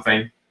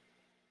something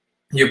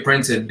you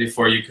print it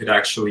before you could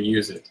actually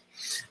use it.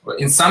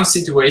 In some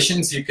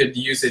situations, you could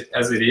use it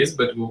as it is,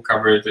 but we'll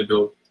cover it a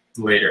bit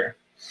later.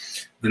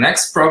 The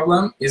next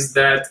problem is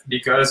that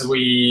because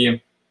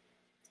we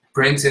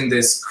print in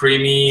this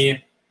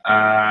creamy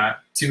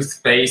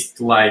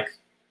toothpaste-like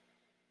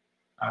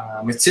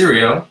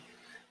material,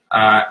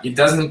 it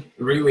doesn't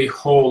really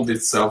hold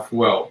itself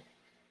well.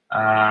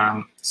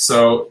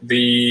 So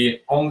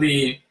the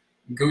only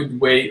good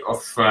way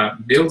of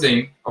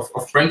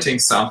printing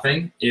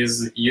something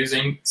is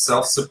using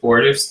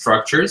self-supportive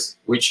structures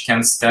which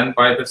can stand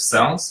by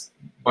themselves.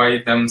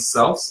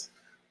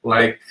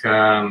 Like,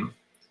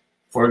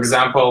 for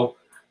example,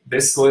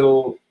 this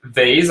little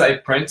vase I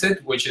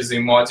printed, which is a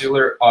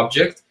modular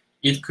object,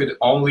 it could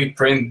only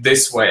print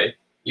this way.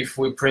 If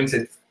we print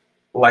it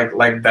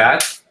like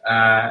that,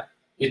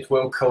 it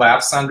will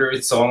collapse under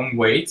its own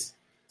weight.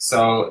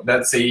 So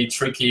that's a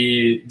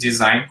tricky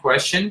design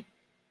question.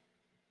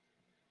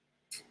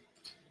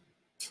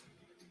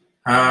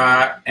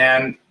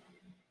 And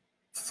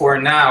for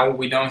now,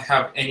 we don't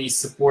have any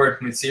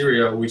support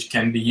material which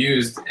can be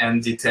used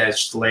and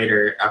detached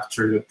later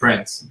after the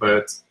print.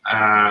 But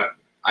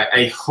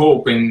I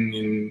hope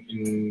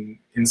in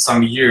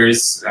some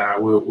years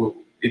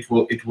it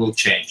will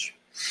change.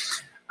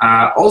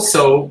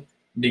 Also,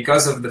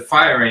 because of the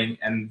firing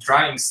and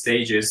drying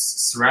stages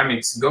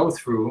ceramics go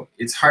through,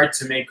 it's hard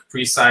to make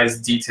precise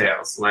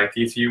details. Like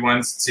if you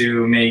want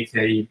to make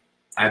a,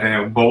 I don't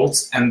know,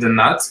 bolt and a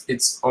nut,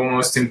 it's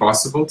almost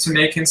impossible to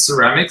make in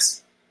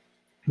ceramics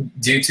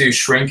due to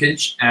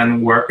shrinkage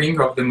and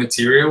warping of the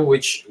material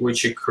which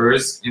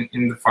occurs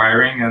in the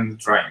firing and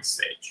drying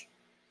stage.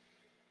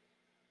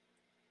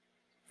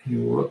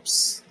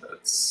 Whoops,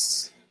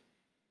 that's,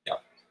 yeah.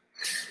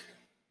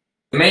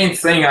 The main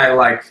thing I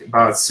like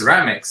about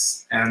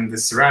ceramics and the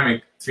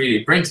ceramic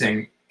 3D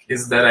printing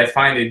is that I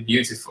find it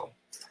beautiful.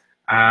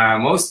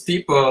 Most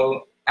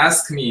people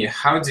ask me,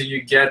 how do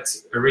you get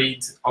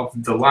rid of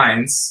the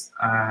lines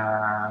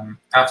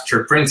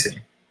after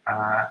printing?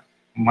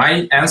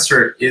 My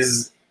answer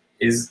is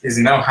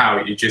no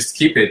how. You just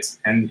keep it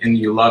and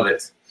you love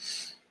it.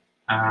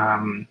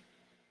 And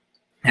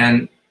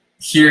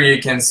here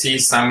you can see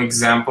some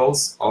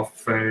examples of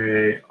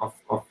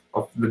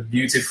the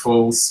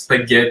beautiful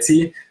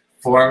spaghetti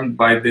formed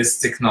by this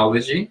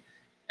technology.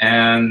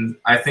 And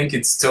I think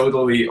it's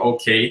totally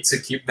okay to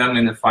keep them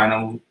in the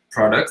final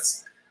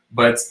product.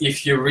 But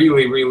if you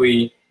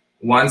really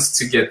want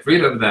to get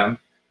rid of them,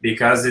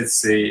 because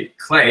it's a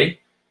clay,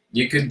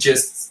 you could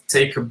just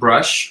take a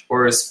brush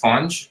or a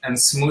sponge and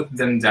smooth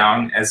them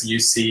down, as you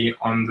see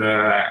on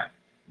the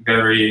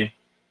very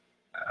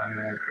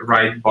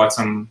right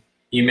bottom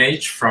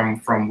image from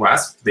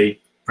WASP. They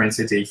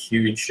printed a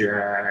huge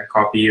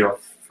copy of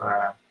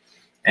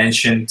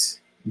ancient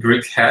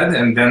Greek head,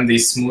 and then they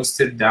smoothed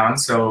it down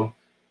so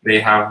they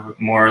have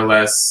more or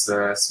less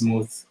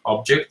smooth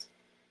object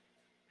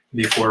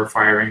before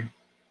firing.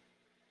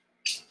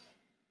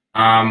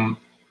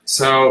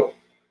 So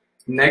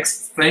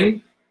next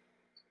thing,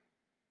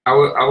 I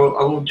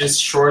will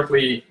just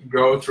shortly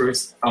go through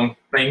some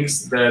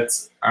things that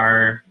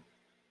are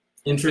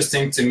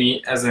interesting to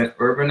me as an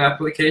urban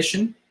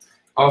application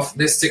of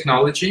this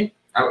technology.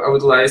 I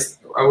would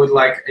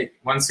like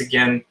once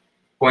again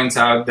point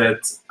out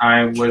that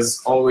I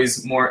was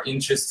always more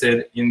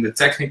interested in the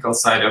technical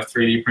side of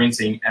 3D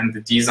printing and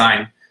the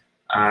design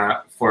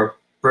for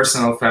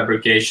personal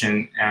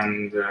fabrication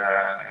and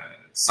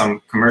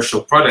some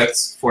commercial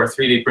products for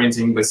 3D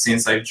printing, but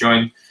since I've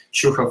joined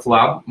Shukhov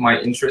Lab, my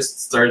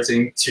interest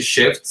starting to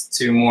shift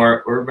to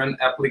more urban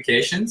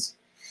applications.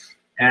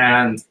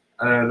 And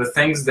the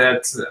things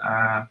that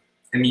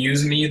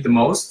amuse me the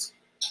most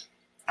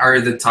are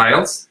the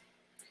tiles,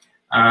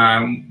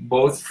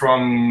 both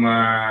from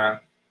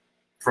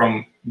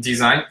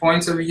design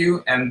point of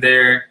view and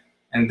their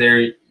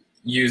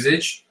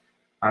usage.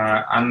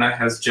 Anna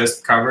has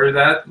just covered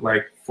that.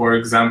 Like, for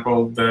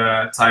example,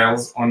 the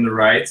tiles on the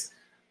right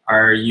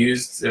are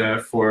used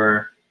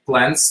for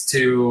plants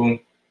to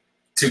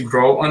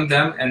grow on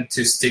them and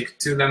to stick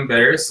to them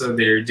better. So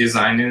they're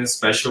designed in a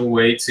special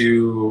way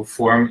to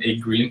form a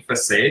green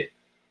facade.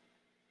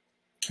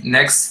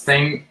 Next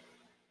thing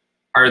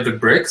are the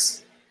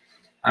bricks.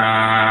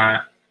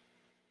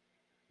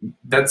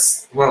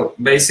 That's, well,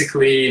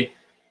 basically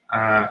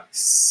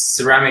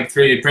ceramic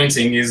 3D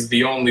printing is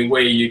the only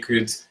way you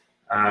could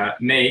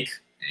make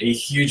a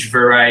huge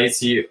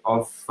variety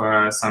of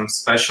some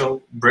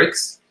special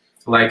bricks.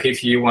 Like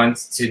if you want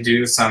to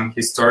do some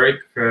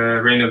historic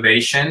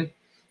renovation,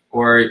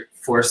 or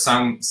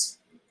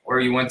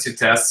you want to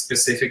test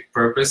specific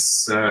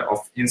purpose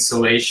of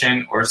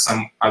insulation or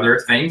some other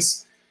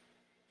things,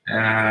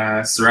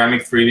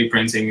 ceramic 3D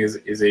printing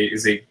is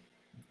a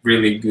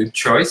really good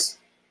choice.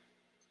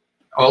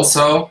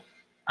 Also,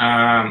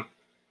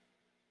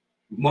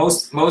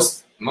 most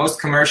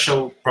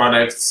commercial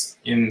products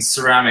in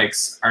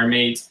ceramics are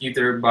made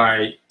either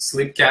by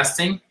slip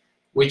casting,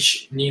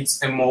 which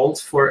needs a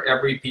mold for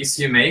every piece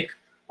you make,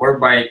 or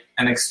by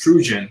an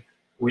extrusion,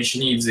 which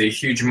needs a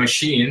huge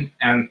machine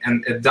and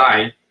a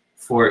die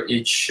for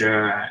each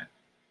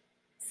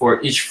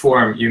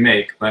form you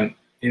make. But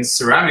in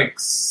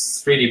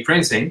ceramics 3D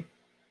printing,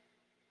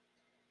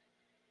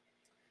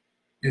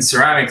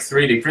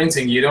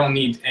 you don't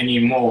need any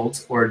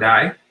mold or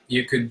die.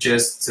 You could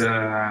just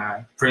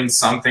print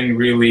something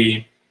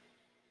really,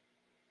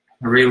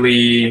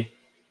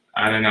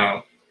 I don't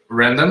know,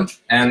 random,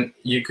 and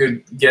you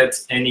could get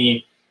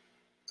any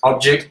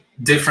object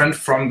different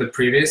from the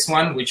previous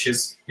one, which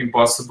is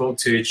impossible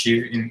to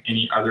achieve in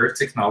any other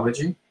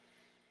technology.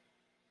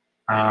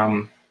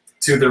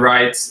 To the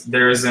right,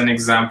 there is an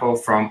example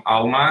from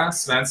Alma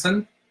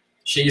Svensson.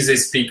 She is a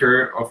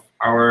speaker of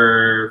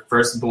our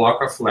first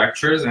block of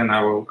lectures, and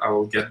I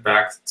will get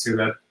back to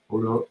that a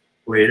little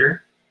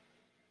later.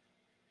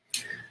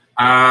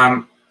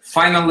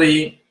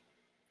 Finally,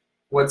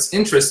 what's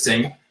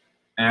interesting,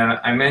 and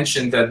I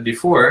mentioned that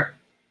before,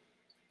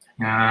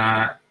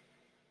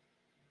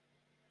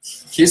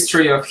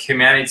 history of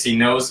humanity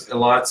knows a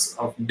lot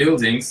of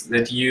buildings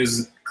that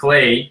use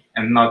clay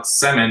and not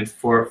cement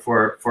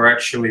for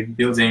actually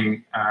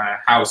building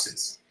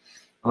houses.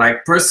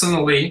 Like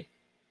personally,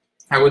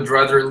 I would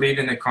rather live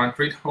in a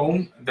concrete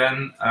home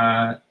than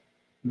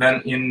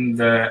in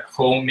the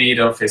home made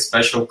of a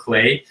special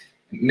clay,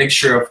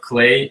 mixture of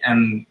clay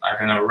and, I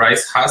don't know,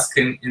 rice husk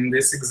in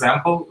this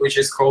example, which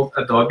is called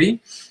adobe,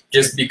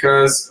 just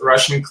because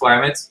Russian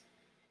climate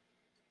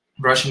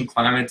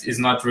is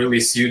not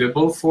really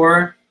suitable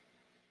for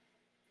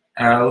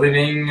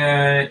living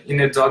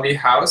in adobe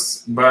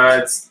house.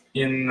 But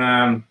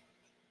in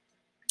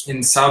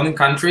southern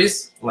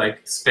countries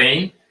like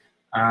Spain,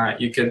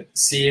 you can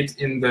see it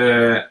in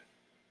the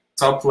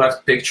top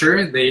left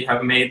picture. They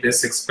have made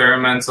this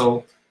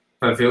experimental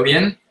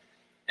pavilion,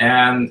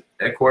 and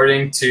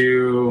according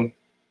to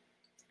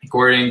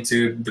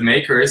the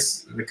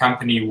makers, the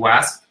company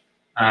WASP,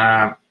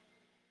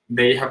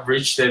 they have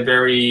reached a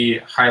very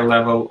high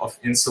level of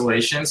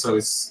insulation, so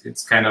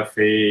it's kind of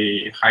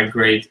a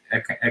high-grade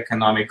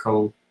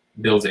economical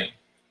building.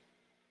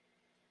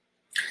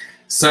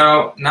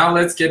 So now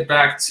let's get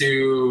back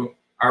to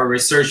our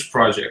research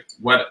project.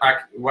 What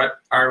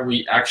are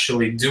we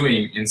actually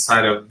doing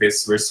inside of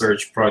this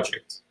research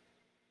project?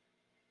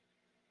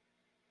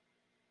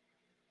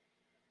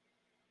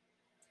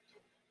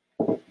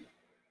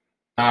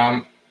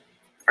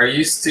 Are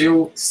you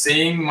still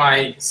seeing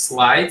my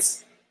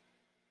slides?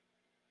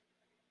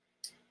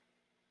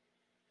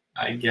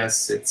 I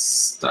guess it's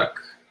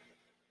stuck.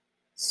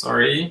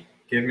 Sorry,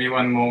 give me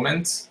one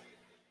moment.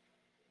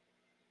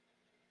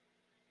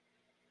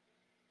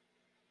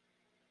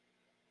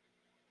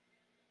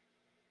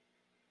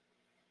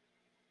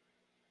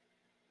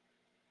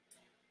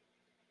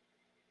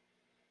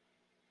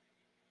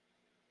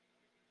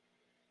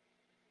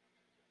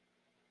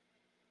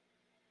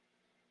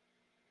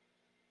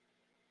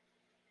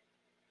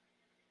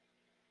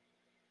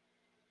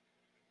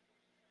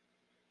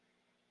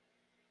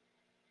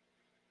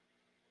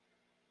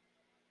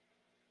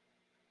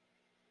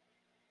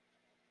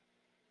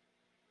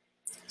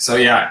 So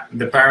yeah,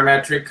 the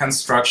parametric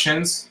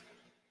constructions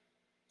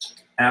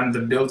and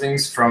the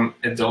buildings from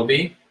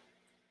Adobe.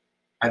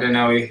 I don't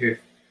know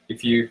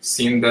if you've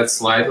seen that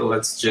slide.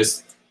 Let's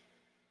just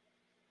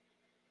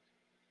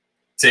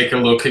take a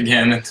look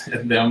again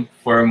at them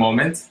for a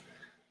moment.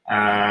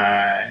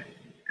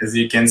 As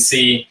you can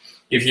see,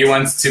 if you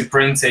want to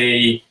print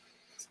a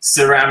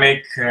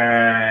ceramic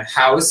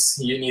house,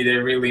 you need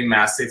a really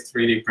massive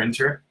 3D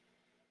printer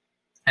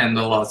and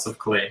lots of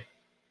clay.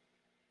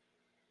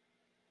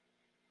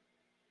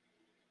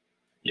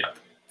 Yep.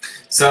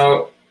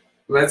 So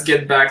let's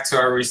get back to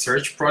our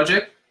research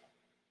project.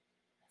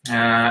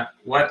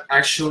 What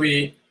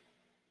actually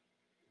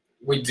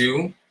we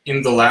do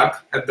in the lab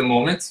at the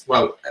moment,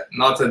 well,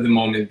 not at the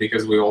moment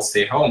because we all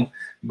stay home,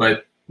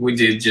 but we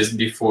did just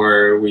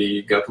before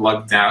we got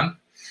locked down.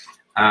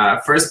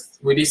 First,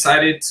 we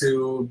decided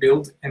to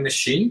build a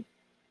machine.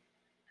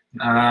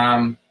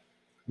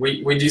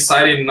 We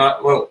decided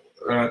not, well,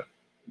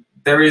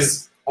 there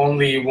is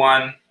only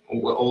one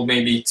or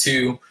maybe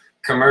two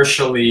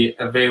commercially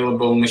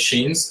available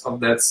machines of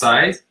that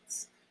size,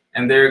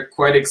 and they're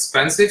quite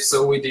expensive,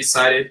 so we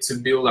decided to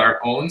build our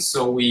own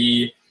so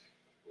we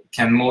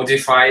can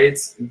modify it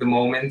the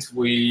moment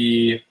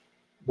we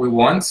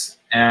want,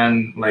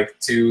 and like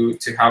to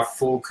have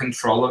full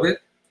control of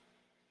it.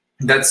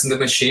 That's the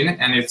machine,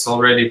 and it's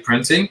already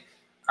printing.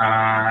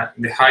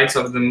 The height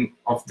of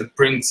the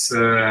print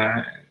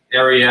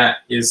area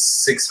is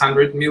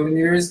 600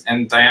 millimeters,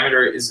 and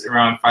diameter is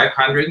around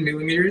 500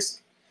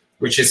 millimeters,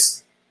 which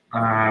is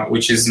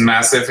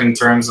massive in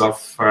terms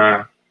of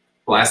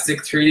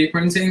plastic 3D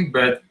printing,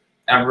 but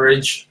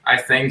average, I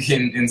think,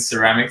 in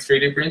ceramic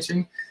 3D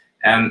printing.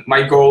 And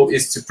my goal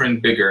is to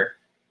print bigger,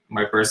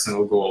 my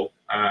personal goal.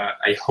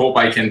 I hope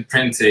I can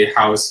print a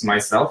house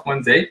myself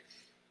one day.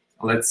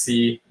 Let's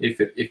see if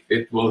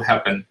it will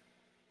happen.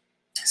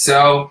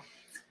 So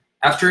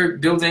after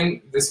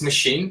building this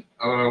machine,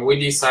 we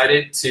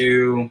decided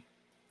to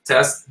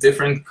test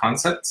different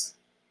concepts.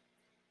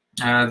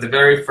 The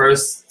very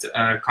first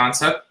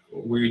concept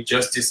we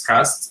just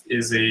discussed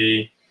is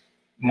a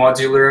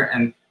modular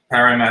and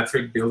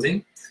parametric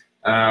building.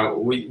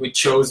 We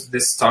chose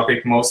this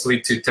topic mostly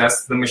to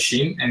test the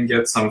machine and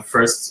get some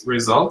first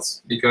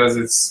results, because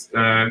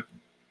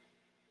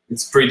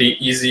it's pretty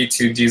easy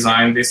to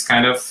design this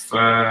kind of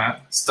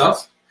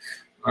stuff.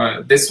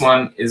 This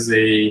one is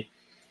a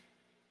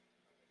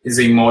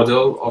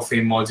model of a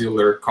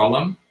modular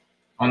column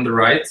on the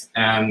right,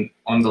 and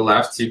on the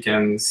left you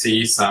can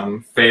see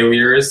some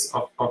failures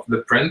of the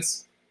print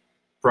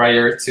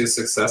prior to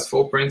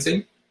successful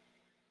printing.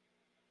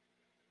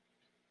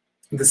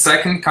 The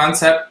second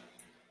concept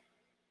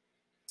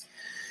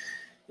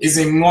is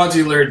a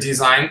modular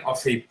design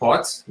of a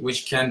pot,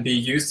 which can be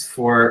used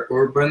for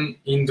urban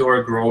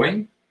indoor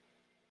growing.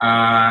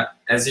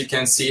 As you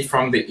can see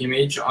from the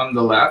image on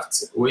the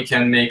left, we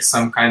can make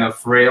some kind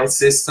of rail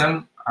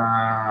system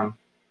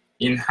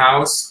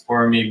in-house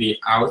or maybe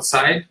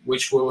outside,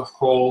 which will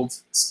hold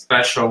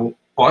special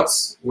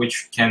pots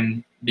which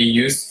can be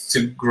used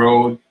to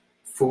grow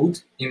food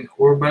in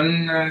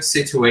urban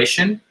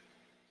situation.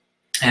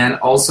 And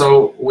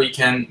also we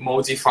can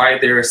modify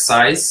their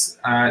size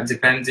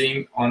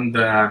depending on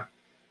the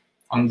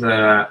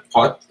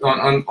pot,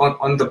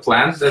 on the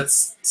plant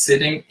that's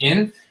sitting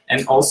in.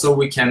 And also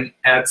we can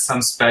add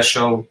some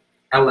special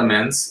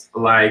elements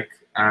like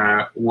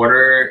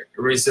water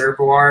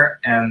reservoir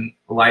and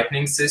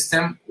lighting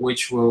system,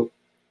 which will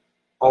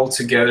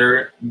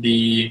altogether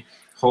be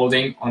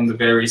holding on the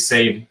very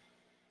same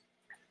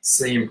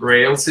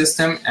rail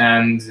system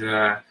and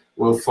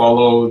will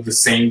follow the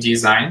same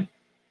design.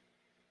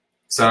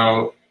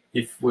 So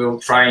if we'll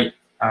try,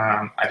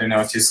 I don't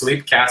know, to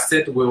sleep cast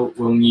it, we'll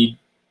need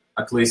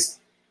at least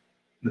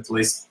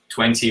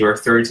 20 or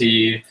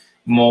 30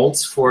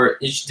 molds for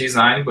each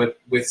design. But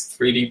with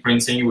 3D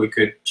printing, we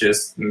could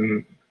just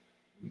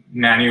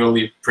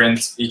manually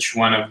print each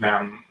one of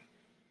them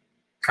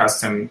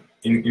custom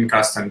in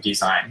custom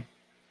design.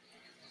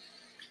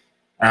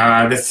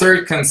 The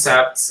third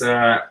concept,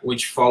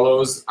 which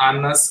follows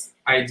Anna's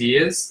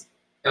ideas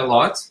a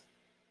lot,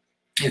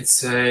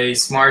 it's a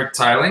smart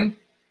tiling.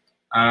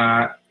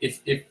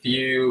 If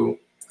you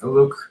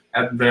look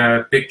at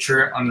the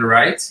picture on the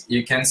right,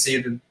 you can see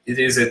that it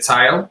is a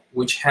tile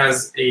which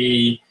has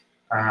a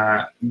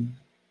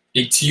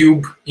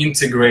tube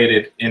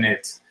integrated in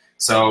it.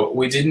 So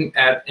we didn't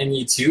add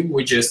any tube,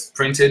 we just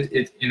printed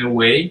it in a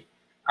way.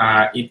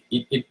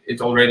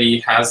 It already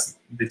has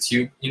the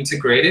tube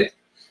integrated.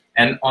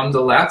 And on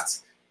the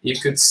left, you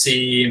could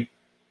see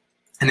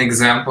an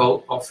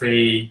example of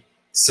a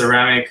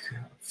ceramic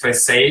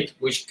facade,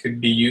 which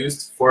could be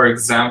used, for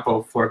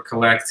example, for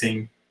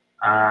collecting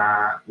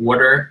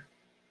water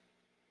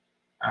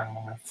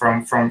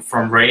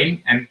from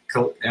rain and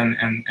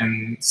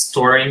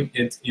storing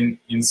it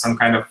in some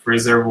kind of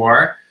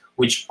reservoir,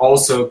 which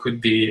also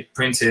could be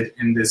printed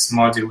in this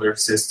modular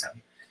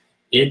system.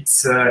 It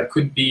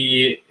could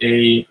be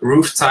a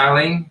roof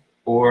tiling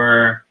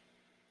or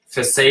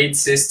facade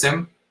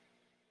system,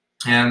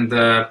 and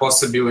the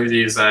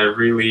possibilities are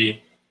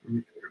really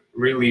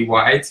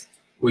wide.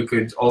 We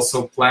could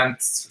also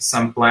plant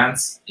some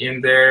plants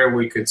in there.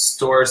 We could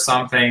store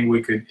something.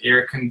 We could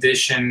air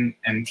condition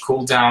and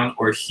cool down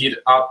or heat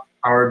up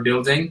our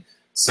building.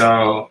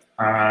 So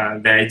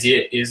the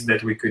idea is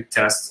that we could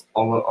test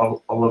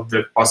all of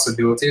the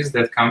possibilities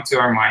that come to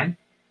our mind.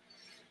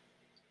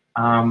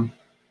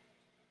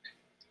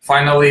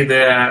 Finally,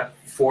 the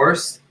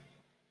fourth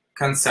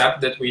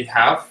concept that we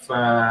have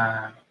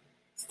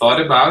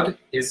thought about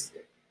is,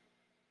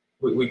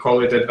 we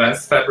call it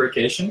advanced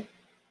fabrication.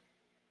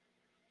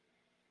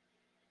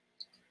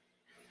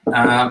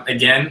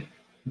 Again,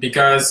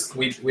 because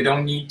we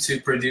don't need to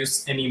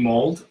produce any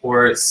mold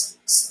or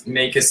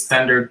make a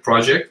standard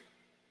project,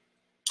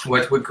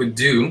 what we could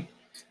do,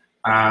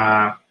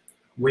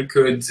 we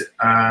could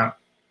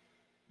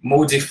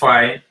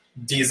modify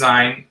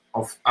design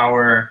of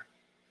our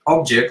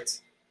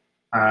object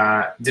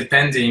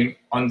depending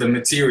on the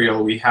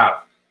material we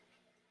have.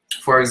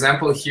 For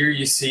example, here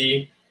you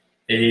see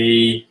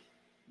a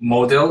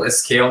model, a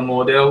scale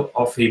model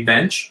of a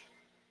bench.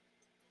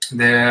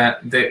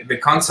 The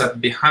concept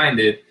behind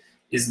it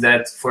is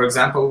that, for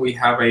example, we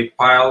have a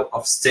pile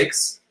of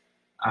sticks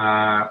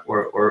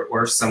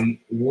or some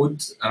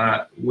wood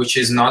which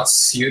is not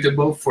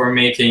suitable for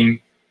making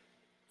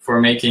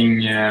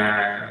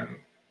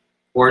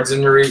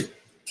ordinary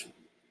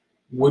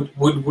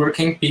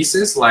woodworking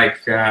pieces,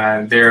 like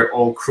they're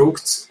all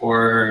crooked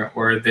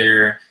or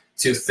they're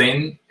too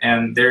thin,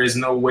 and there is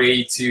no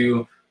way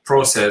to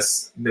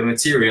process the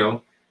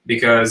material,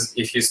 because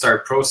if you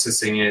start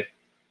processing it,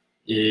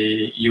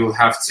 you'll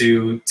have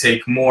to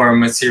take more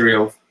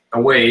material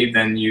away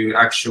than you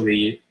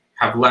actually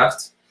have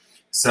left.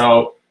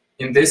 So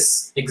in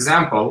this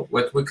example,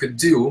 what we could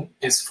do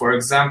is, for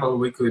example,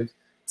 we could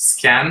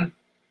scan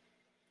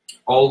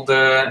all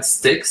the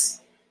sticks,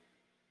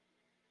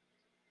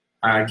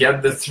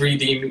 get the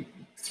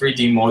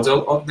 3D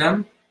model of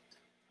them,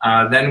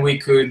 then we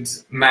could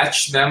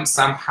match them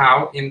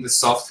somehow in the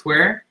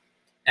software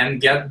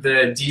and get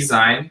the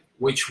design,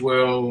 which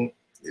will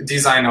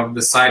design of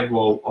the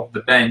sidewall of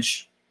the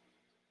bench,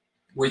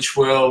 which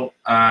will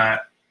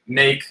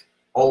make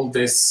all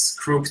these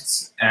crooked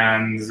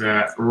and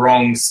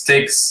wrong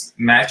sticks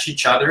match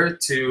each other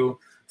to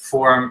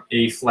form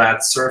a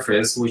flat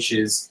surface which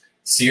is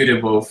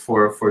suitable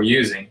for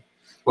using.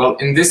 Well,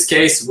 in this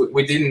case,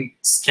 we didn't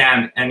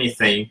scan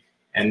anything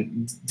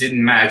and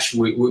didn't match.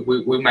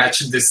 We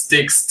matched the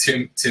sticks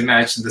to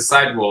match the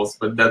sidewalls,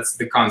 but that's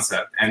the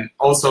concept. And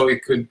also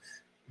it could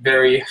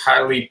very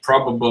highly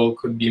probable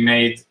could be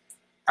made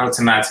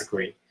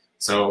automatically.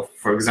 So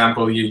for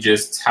example, you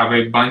just have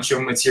a bunch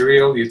of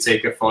material, you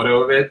take a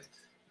photo of it,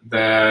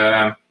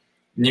 the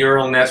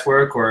neural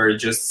network or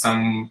just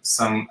some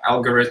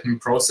algorithm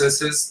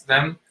processes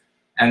them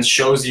and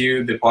shows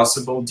you the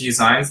possible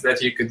designs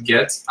that you could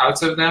get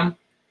out of them,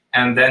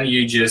 and then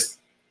you just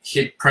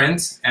hit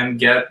print and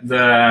get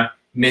the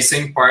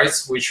missing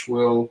parts which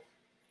will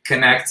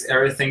connect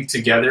everything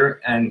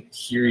together, and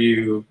here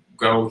you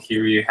go,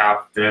 here you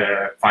have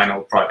the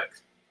final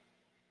product.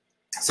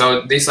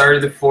 So these are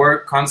the 4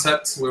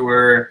 concepts we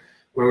were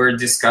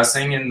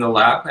discussing in the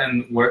lab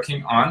and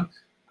working on.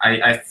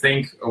 I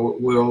think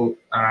we'll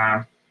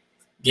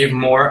give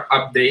more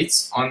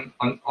updates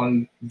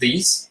on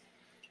these.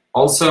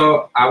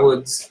 Also, I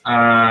would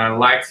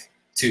like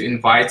to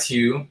invite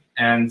you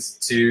and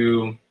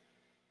to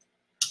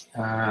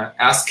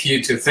ask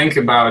you to think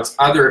about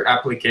other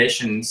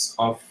applications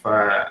of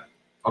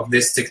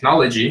this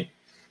technology,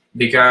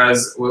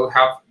 because we'll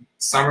have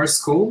summer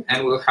school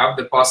and we'll have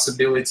the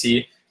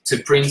possibility to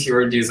print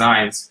your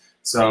designs.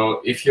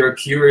 So if you're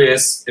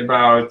curious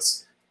about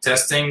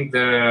testing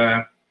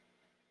the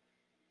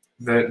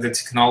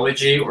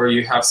technology, or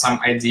you have some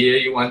idea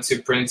you want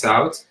to print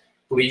out,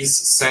 please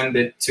send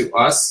it to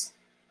us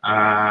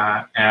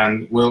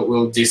and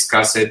we'll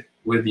discuss it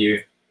with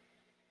you.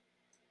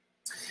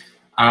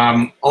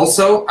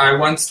 Also, I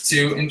want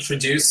to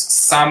introduce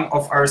some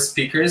of our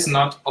speakers,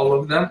 not all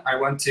of them. I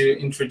want to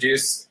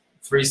introduce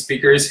 3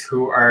 speakers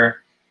who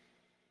are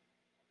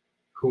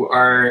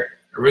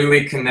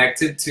really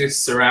connected to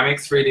ceramic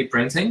 3D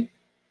printing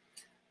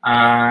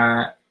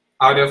out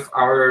of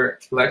our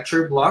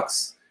lecture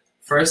blocks.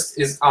 First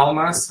is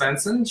Alma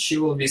Svensson. She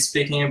will be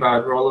speaking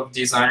about role of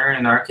designer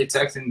and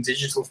architect in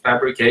digital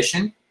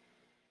fabrication.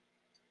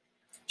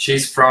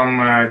 She's from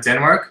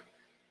Denmark.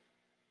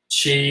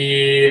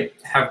 She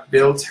have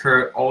built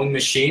her own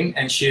machine,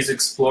 and she's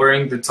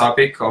exploring the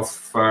topic of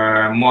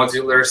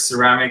modular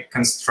ceramic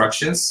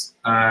constructions.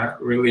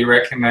 Really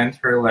recommend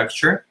her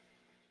lecture.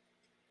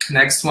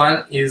 Next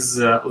one is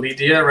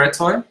Lydia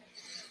Retoy.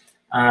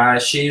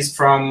 She's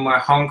from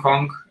Hong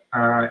Kong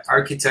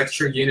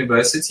Architecture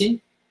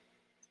University.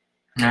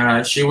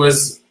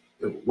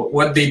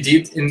 What they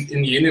did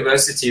in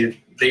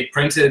university, they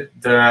printed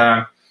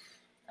the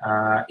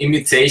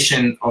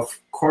imitation of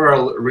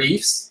coral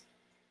reefs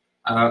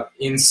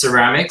in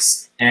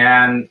ceramics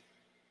and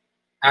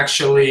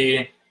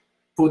actually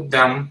put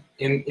them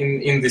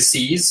in the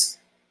seas,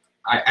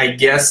 I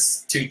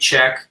guess, to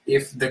check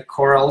if the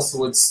corals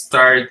would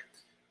start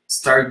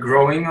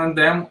growing on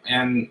them,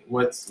 and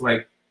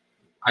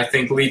I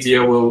think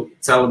Lydia will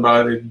tell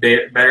about it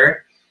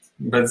better,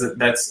 but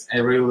that's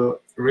a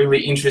really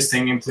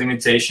interesting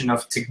implementation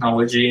of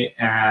technology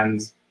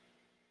and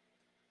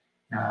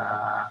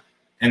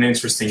an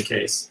interesting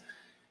case.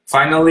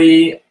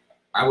 Finally,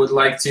 I would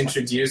like to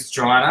introduce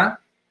Joanna.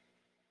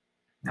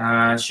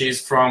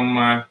 She's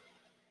from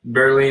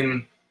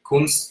Berlin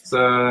Kunst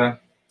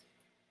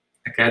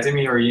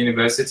Academy or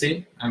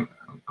University. I'm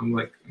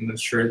not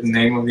sure the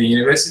name of the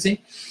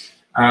university.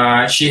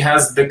 She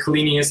has the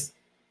cleanest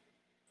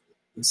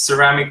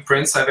ceramic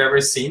prints I've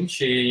ever seen.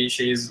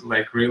 She's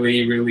like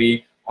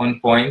really on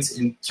point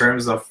in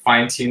terms of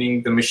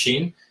fine-tuning the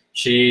machine.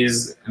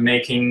 She's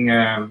making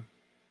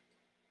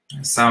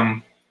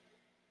some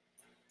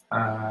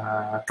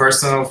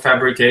personal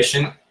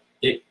fabrication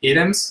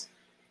items,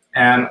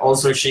 and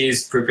also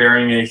she's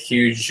preparing a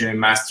huge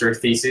master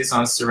thesis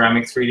on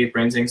ceramic 3D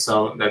printing,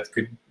 so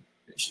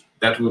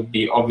that would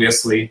be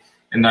obviously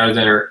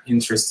another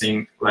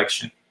interesting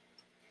lecture.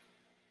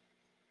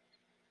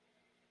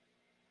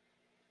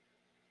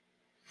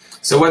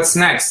 So what's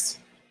next?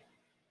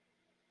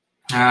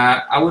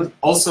 I would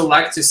also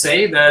like to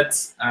say that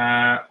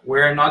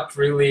we're not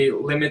really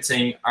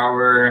limiting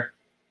our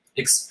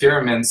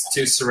experiments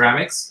to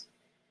ceramics.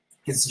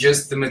 It's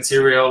just the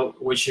material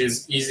which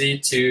is easy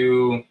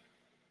to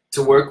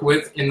work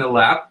with in the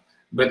lab,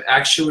 but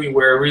actually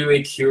we're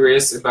really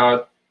curious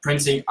about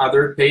printing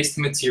other paste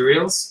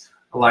materials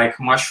like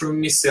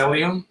mushroom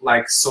mycelium,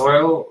 like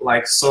soil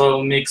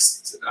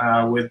mixed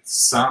with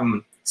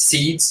some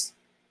seeds,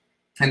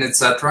 and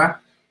etc.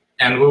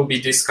 And we'll be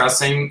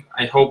discussing,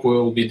 I hope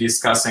we'll be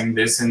discussing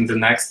this in the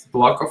next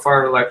block of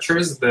our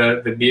lectures,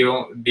 the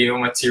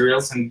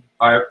biomaterials and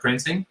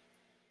bioprinting.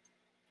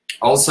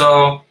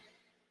 Also,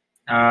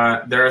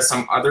 there are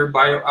some other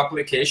bio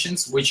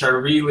applications which are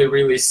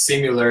really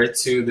similar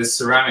to the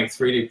ceramic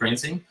 3D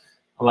printing,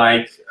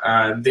 like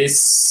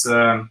this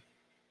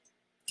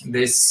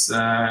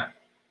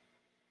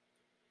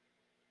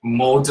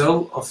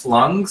model of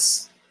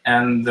lungs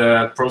and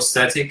the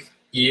prosthetic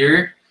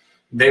year,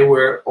 they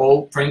were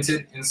all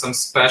printed in some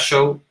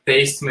special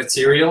paste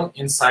material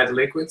inside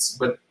liquids,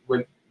 but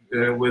with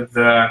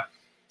the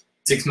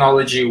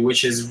technology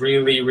which is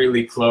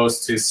really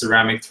close to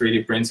ceramic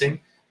 3D printing.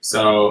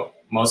 So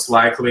most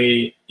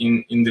likely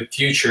in the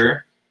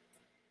future,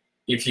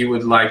 if you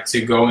would like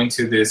to go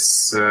into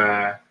this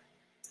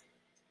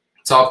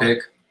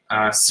topic,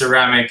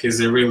 ceramic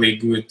is a really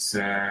good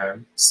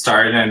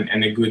start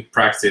and a good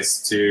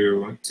practice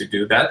to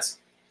do that.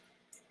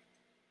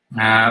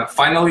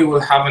 Finally, we'll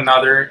have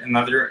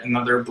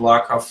another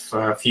block of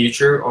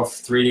future of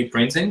 3D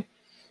printing.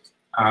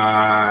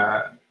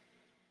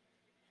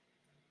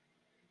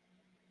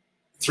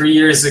 3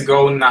 years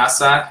ago,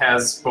 NASA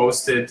has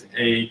posted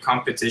a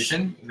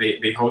competition.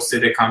 They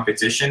hosted a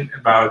competition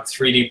about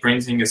 3D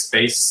printing a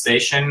space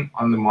station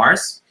on the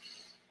Mars,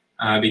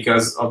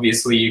 because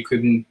obviously you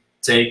couldn't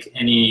take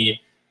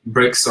any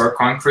bricks or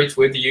concrete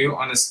with you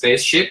on a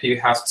spaceship. You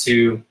have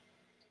to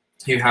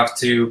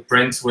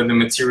print with the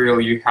material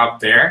you have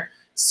there.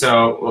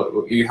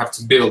 So you have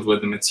to build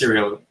with the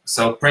material.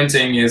 So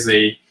printing is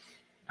a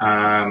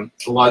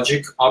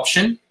logic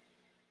option,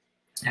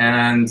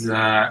 and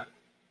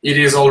it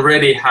is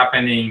already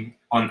happening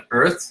on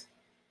Earth.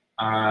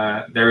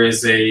 There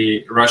is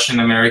a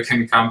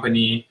Russian-American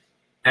company,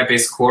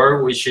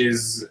 Episcore, which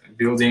is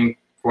building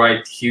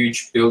quite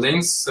huge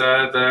buildings.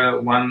 The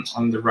one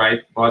on the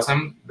right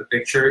bottom, the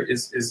picture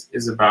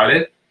is about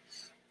it.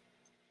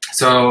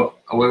 So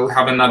we'll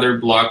have another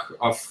block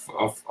of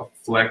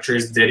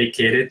lectures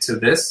dedicated to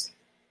this.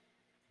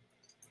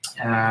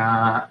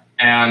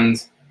 And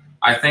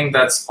I think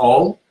that's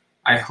all.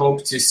 I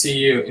hope to see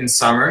you in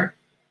summer.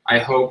 I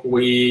hope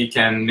we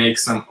can make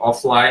some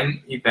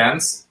offline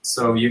events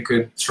so you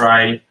could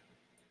try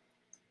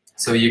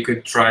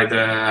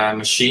the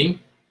machine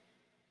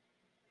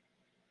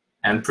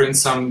and print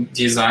some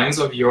designs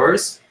of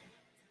yours.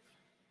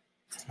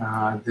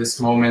 At this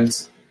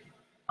moment,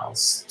 I'll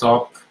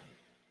stop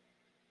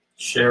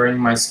sharing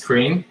my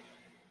screen,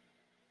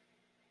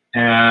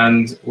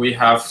 and we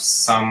have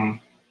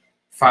some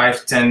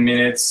 5-10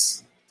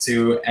 minutes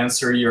to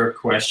answer your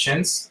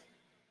questions.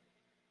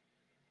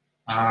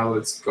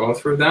 Let's go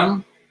through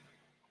them.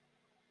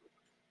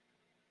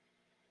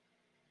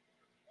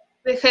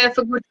 We have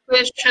a good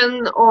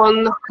question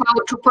on how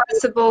to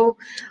possible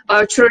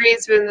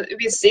tourism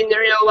within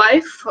real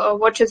life.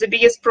 What is the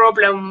biggest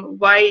problem?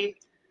 Why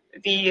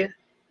we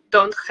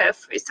don't have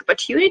this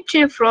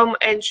opportunity from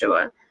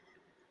Angela?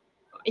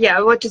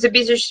 Yeah, what is the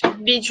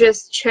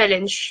biggest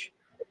challenge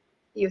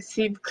you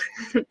think?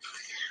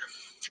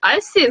 I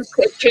think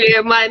actually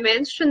my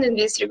mention in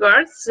this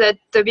regard that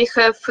we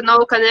have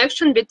no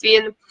connection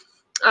between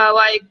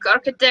like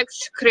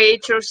architects,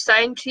 creators,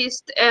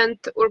 scientists, and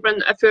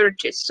urban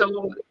authorities. So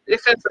we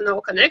have no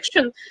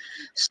connection.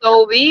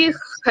 So we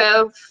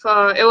have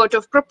a lot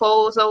of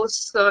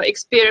proposals,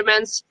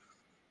 experiments.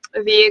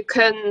 We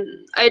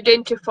can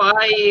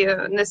identify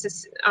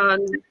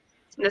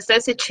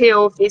necessity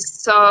of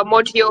these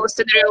modules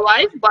in real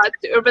life, but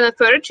urban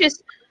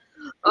authorities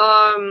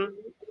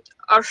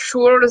are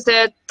sure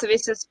that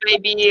this is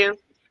maybe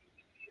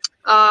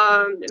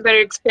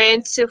very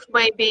expensive,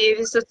 maybe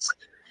this is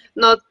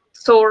not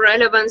so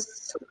relevant.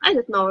 I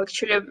don't know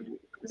actually.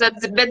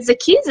 That's the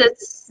key, that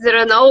there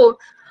are no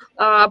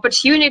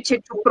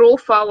opportunity to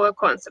prove our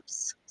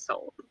concepts.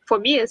 So for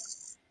me,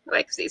 it's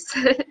like this.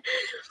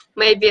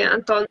 Maybe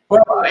Anton.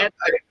 Well,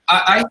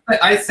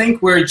 I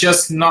think we're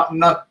just not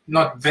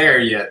there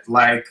yet.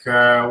 Like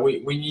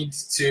we need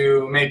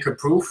to make a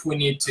proof. We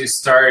need to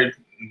start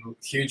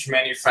huge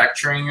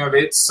manufacturing of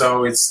it,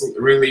 so it's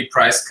really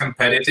price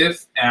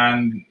competitive,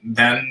 and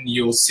then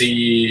you'll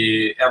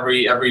see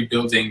every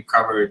building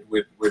covered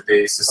with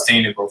a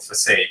sustainable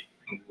facade.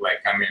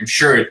 Like I'm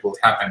sure it will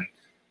happen.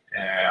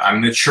 I'm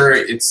not sure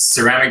it's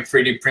ceramic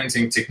 3D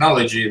printing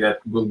technology that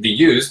will be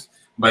used,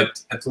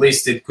 but at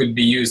least it could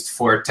be used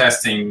for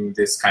testing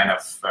this kind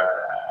of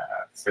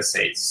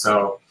facades.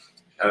 So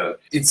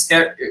it's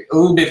a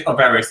little bit of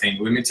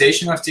everything: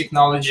 limitation of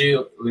technology,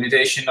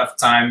 limitation of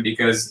time,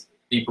 because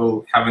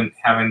people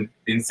haven't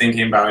been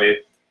thinking about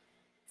it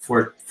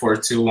for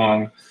too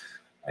long.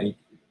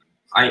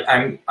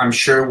 I'm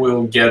sure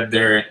we'll get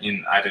there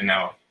in, I don't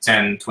know,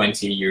 10,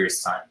 20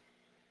 years time.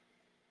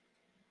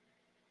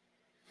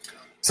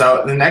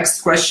 So the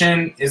next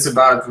question is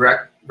about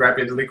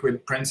rapid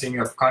liquid printing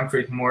of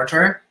concrete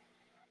mortar.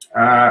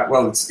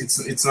 Well,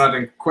 it's not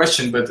a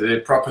question, but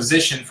a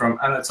proposition from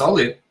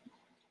Anatoly.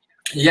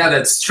 Yeah,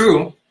 that's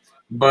true,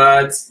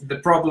 but the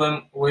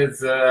problem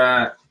with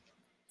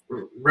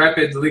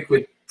rapid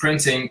liquid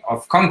printing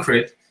of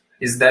concrete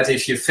is that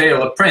if you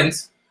fail a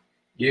print,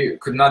 you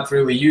could not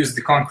really use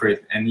the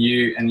concrete, and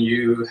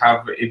you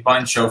have a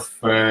bunch of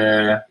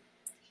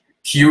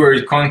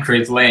cured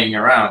concrete laying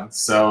around.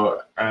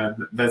 So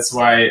that's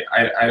why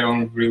I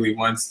don't really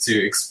want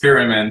to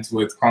experiment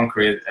with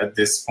concrete at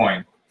this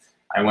point.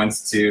 I want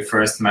to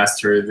first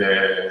master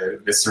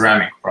the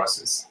ceramic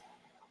process.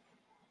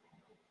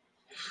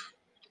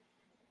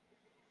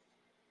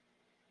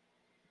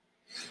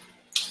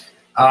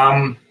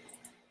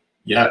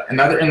 Yeah,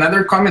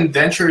 another common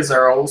dentures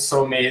are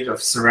also made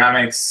of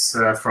ceramics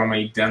from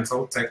a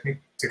dental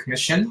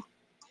technician.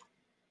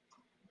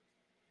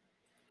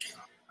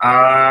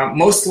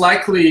 Most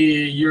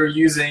likely you're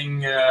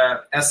using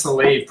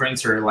SLA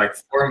printer like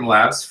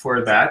Formlabs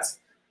for that,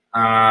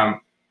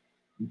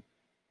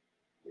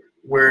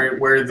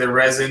 where the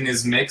resin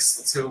is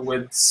mixed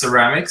with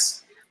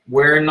ceramics.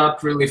 We're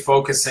not really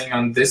focusing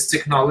on this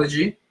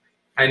technology.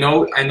 I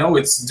know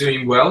it's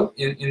doing well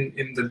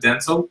in the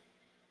dental.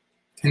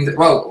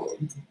 Well,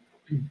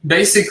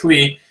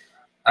 basically,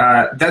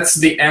 that's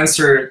the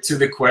answer to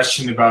the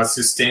question about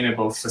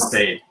sustainable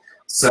facade.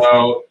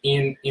 So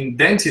in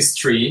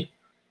dentistry,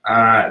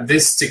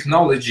 this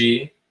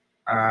technology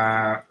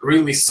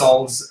really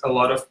solves a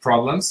lot of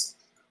problems.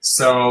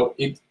 So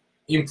it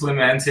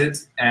implemented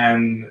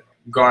and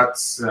got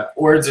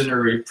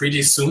ordinary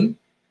pretty soon.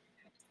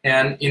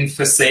 And in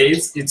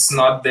facades, it's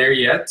not there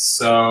yet,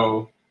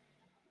 so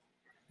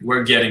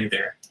we're getting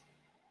there.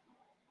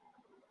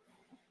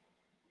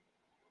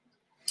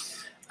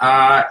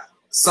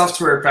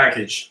 Software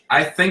package.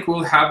 I think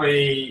we'll have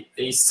a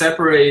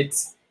separate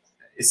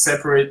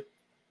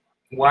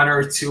 1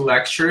 or 2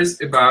 lectures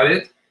about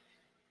it.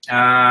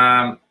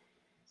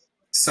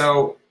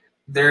 So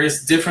there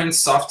is different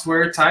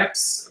software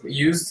types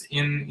used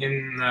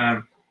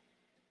in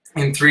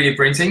 3D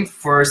printing.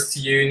 First,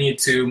 you need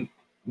to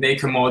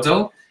make a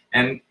model,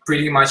 and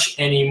pretty much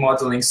any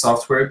modeling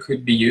software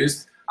could be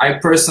used. I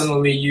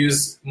personally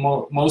use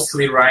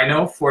mostly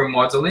Rhino for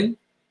modeling,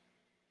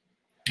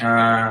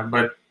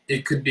 but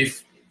it could be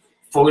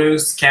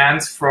photos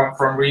scanned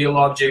from real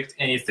object,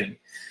 anything.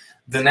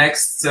 The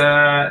next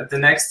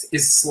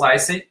is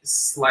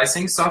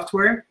slicing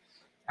software.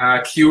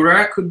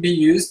 Cura could be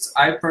used.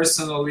 I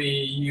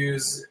personally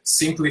use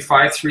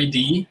Simplify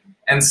 3D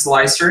and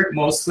Slicer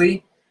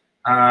mostly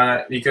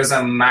because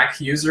I'm a Mac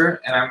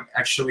user, and I'm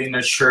actually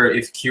not sure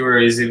if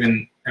Cura is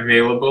even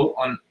available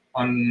on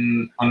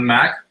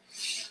Mac.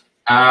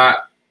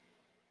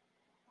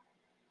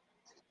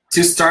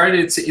 To start,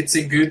 it's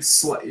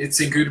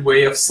a good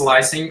way of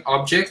slicing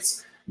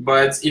objects.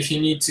 But if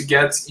you need to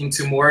get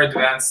into more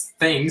advanced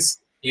things,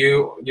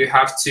 you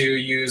have to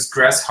use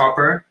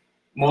Grasshopper,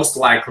 most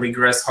likely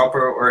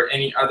Grasshopper or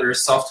any other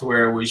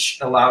software which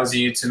allows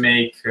you to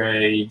make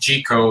a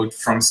G-code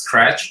from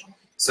scratch.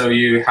 So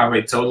you have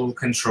a total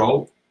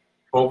control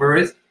over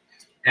it.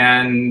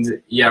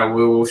 And yeah,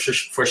 we will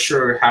for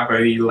sure have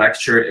a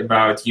lecture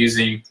about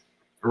using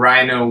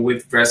Rhino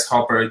with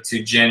Grasshopper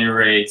to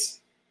generate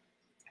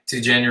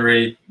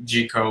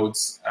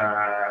G-codes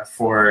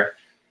for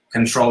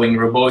controlling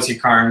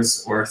robotic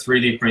arms or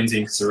 3D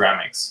printing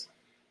ceramics.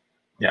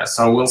 Yeah,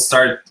 so we'll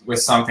start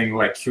with something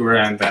like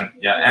Cura, and then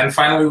and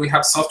finally we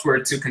have software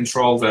to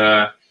control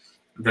the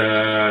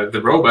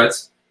robot,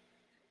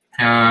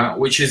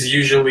 which is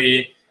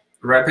usually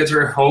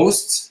repeater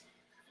host.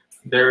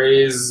 There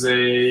is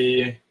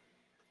a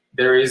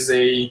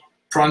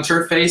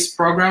Pronterface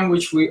program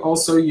which we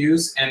also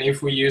use, and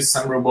if we use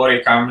some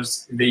robotic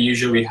arms, they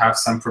usually have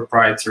some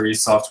proprietary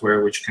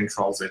software which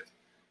controls it,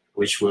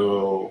 which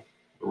we'll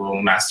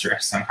master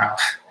somehow.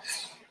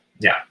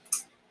 Yeah.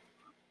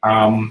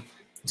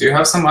 Do you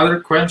have some other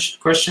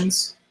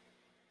questions?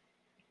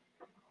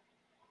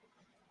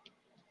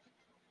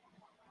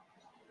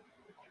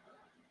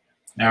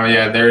 Now,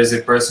 yeah, there is a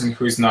person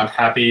who's not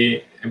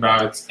happy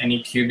about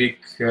any cubic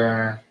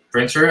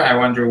printer. I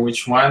wonder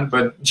which one,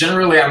 but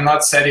generally I'm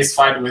not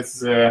satisfied with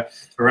the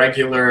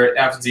regular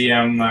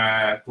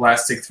FDM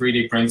plastic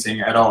 3D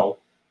printing at all.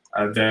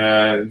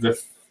 The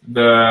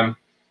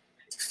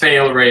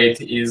fail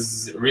rate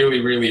is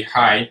really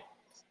high,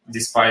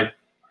 despite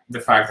the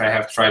fact I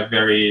have tried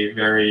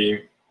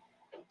very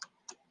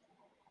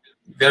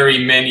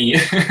many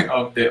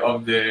of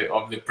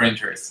the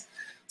printers.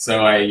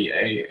 So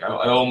I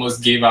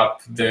almost gave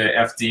up the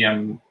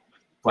FDM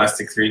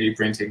plastic 3D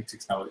printing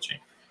technology.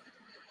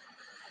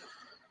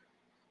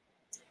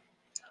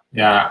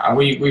 Yeah,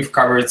 we've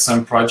covered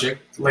some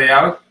project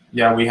layout.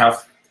 Yeah, we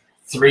have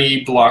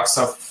 3 blocks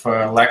of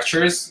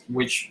lectures,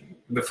 which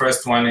the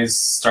first one is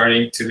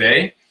starting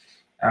today.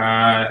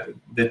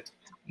 The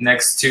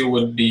next 2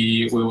 would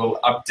be, we will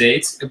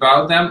update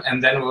about them,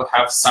 and then we'll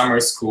have summer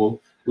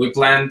school. We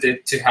planned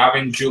it to have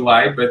in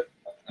July, but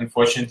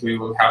unfortunately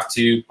we'll have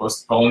to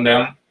postpone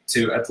them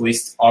to at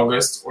least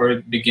August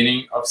or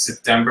beginning of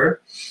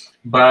September.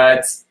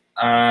 But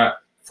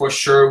for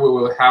sure we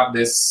will have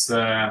this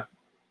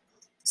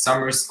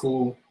summer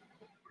school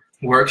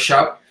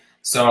workshop.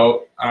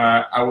 So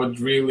I would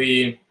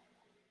really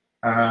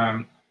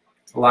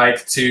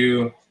like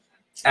to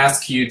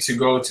ask you to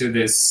go to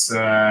this,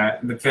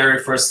 the very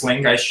first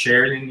link I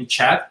shared in the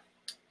chat.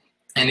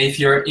 And if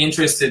you're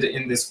interested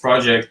in this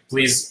project,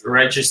 please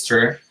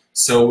register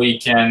so we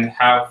can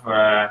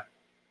have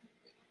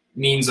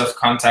means of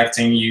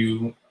contacting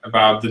you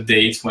about the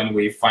date when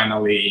we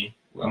finally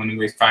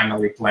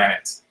plan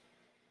it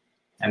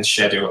and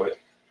schedule it.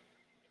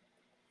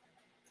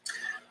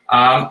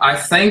 I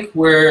think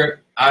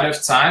we're out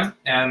of time,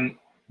 and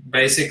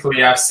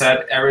basically I've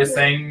said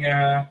everything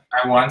I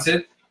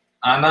wanted.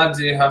 Anna,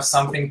 do you have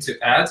something to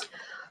add?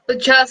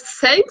 Just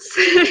thanks.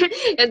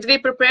 And we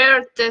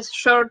prepared a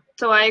short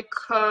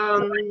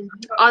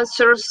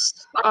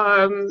answers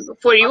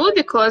for you,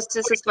 because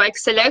this is like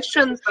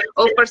selection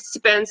of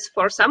participants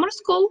for summer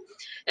school,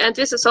 and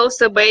this is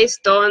also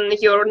based on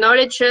your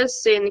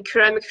knowledges in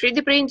ceramic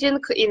 3D printing,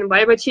 in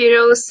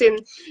biomaterials, in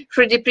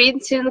 3D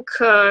printing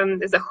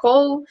as a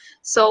whole.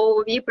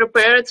 So we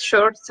prepared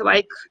short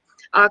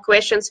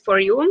questions for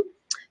you.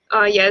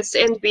 Yes,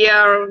 and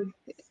we're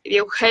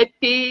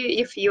happy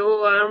if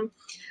you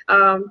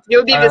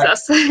you'll be with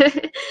us.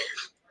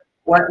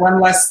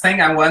 One last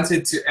thing I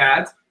wanted to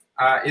add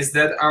is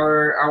that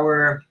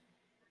our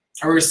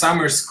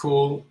summer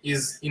school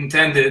is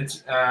intended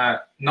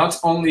not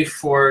only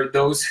for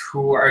those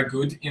who are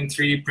good in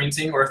 3D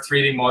printing or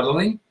 3D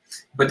modeling,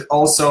 but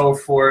also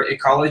for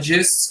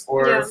ecologists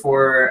or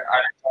for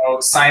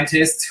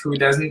scientists who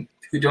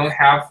don't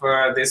have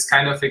this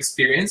kind of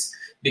experience,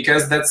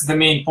 because that's the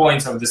main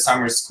point of the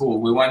summer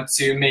school. We want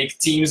to make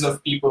teams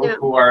of people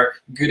who are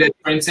good at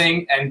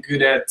printing and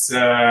good at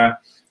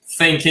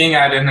thinking,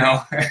 I don't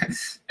know,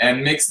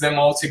 and mix them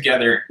all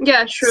together.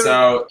 Yeah, sure.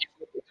 So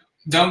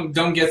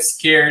don't get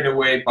scared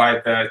away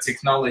by the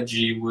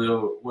technology.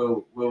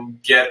 We'll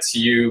get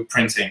you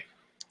printing.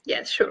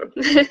 Yeah, sure.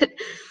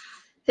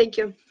 Thank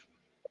you.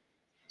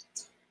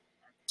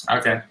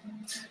 Okay.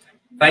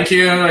 Thank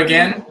you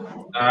again.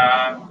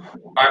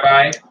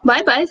 Bye-bye.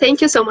 Bye-bye.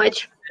 Thank you so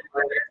much.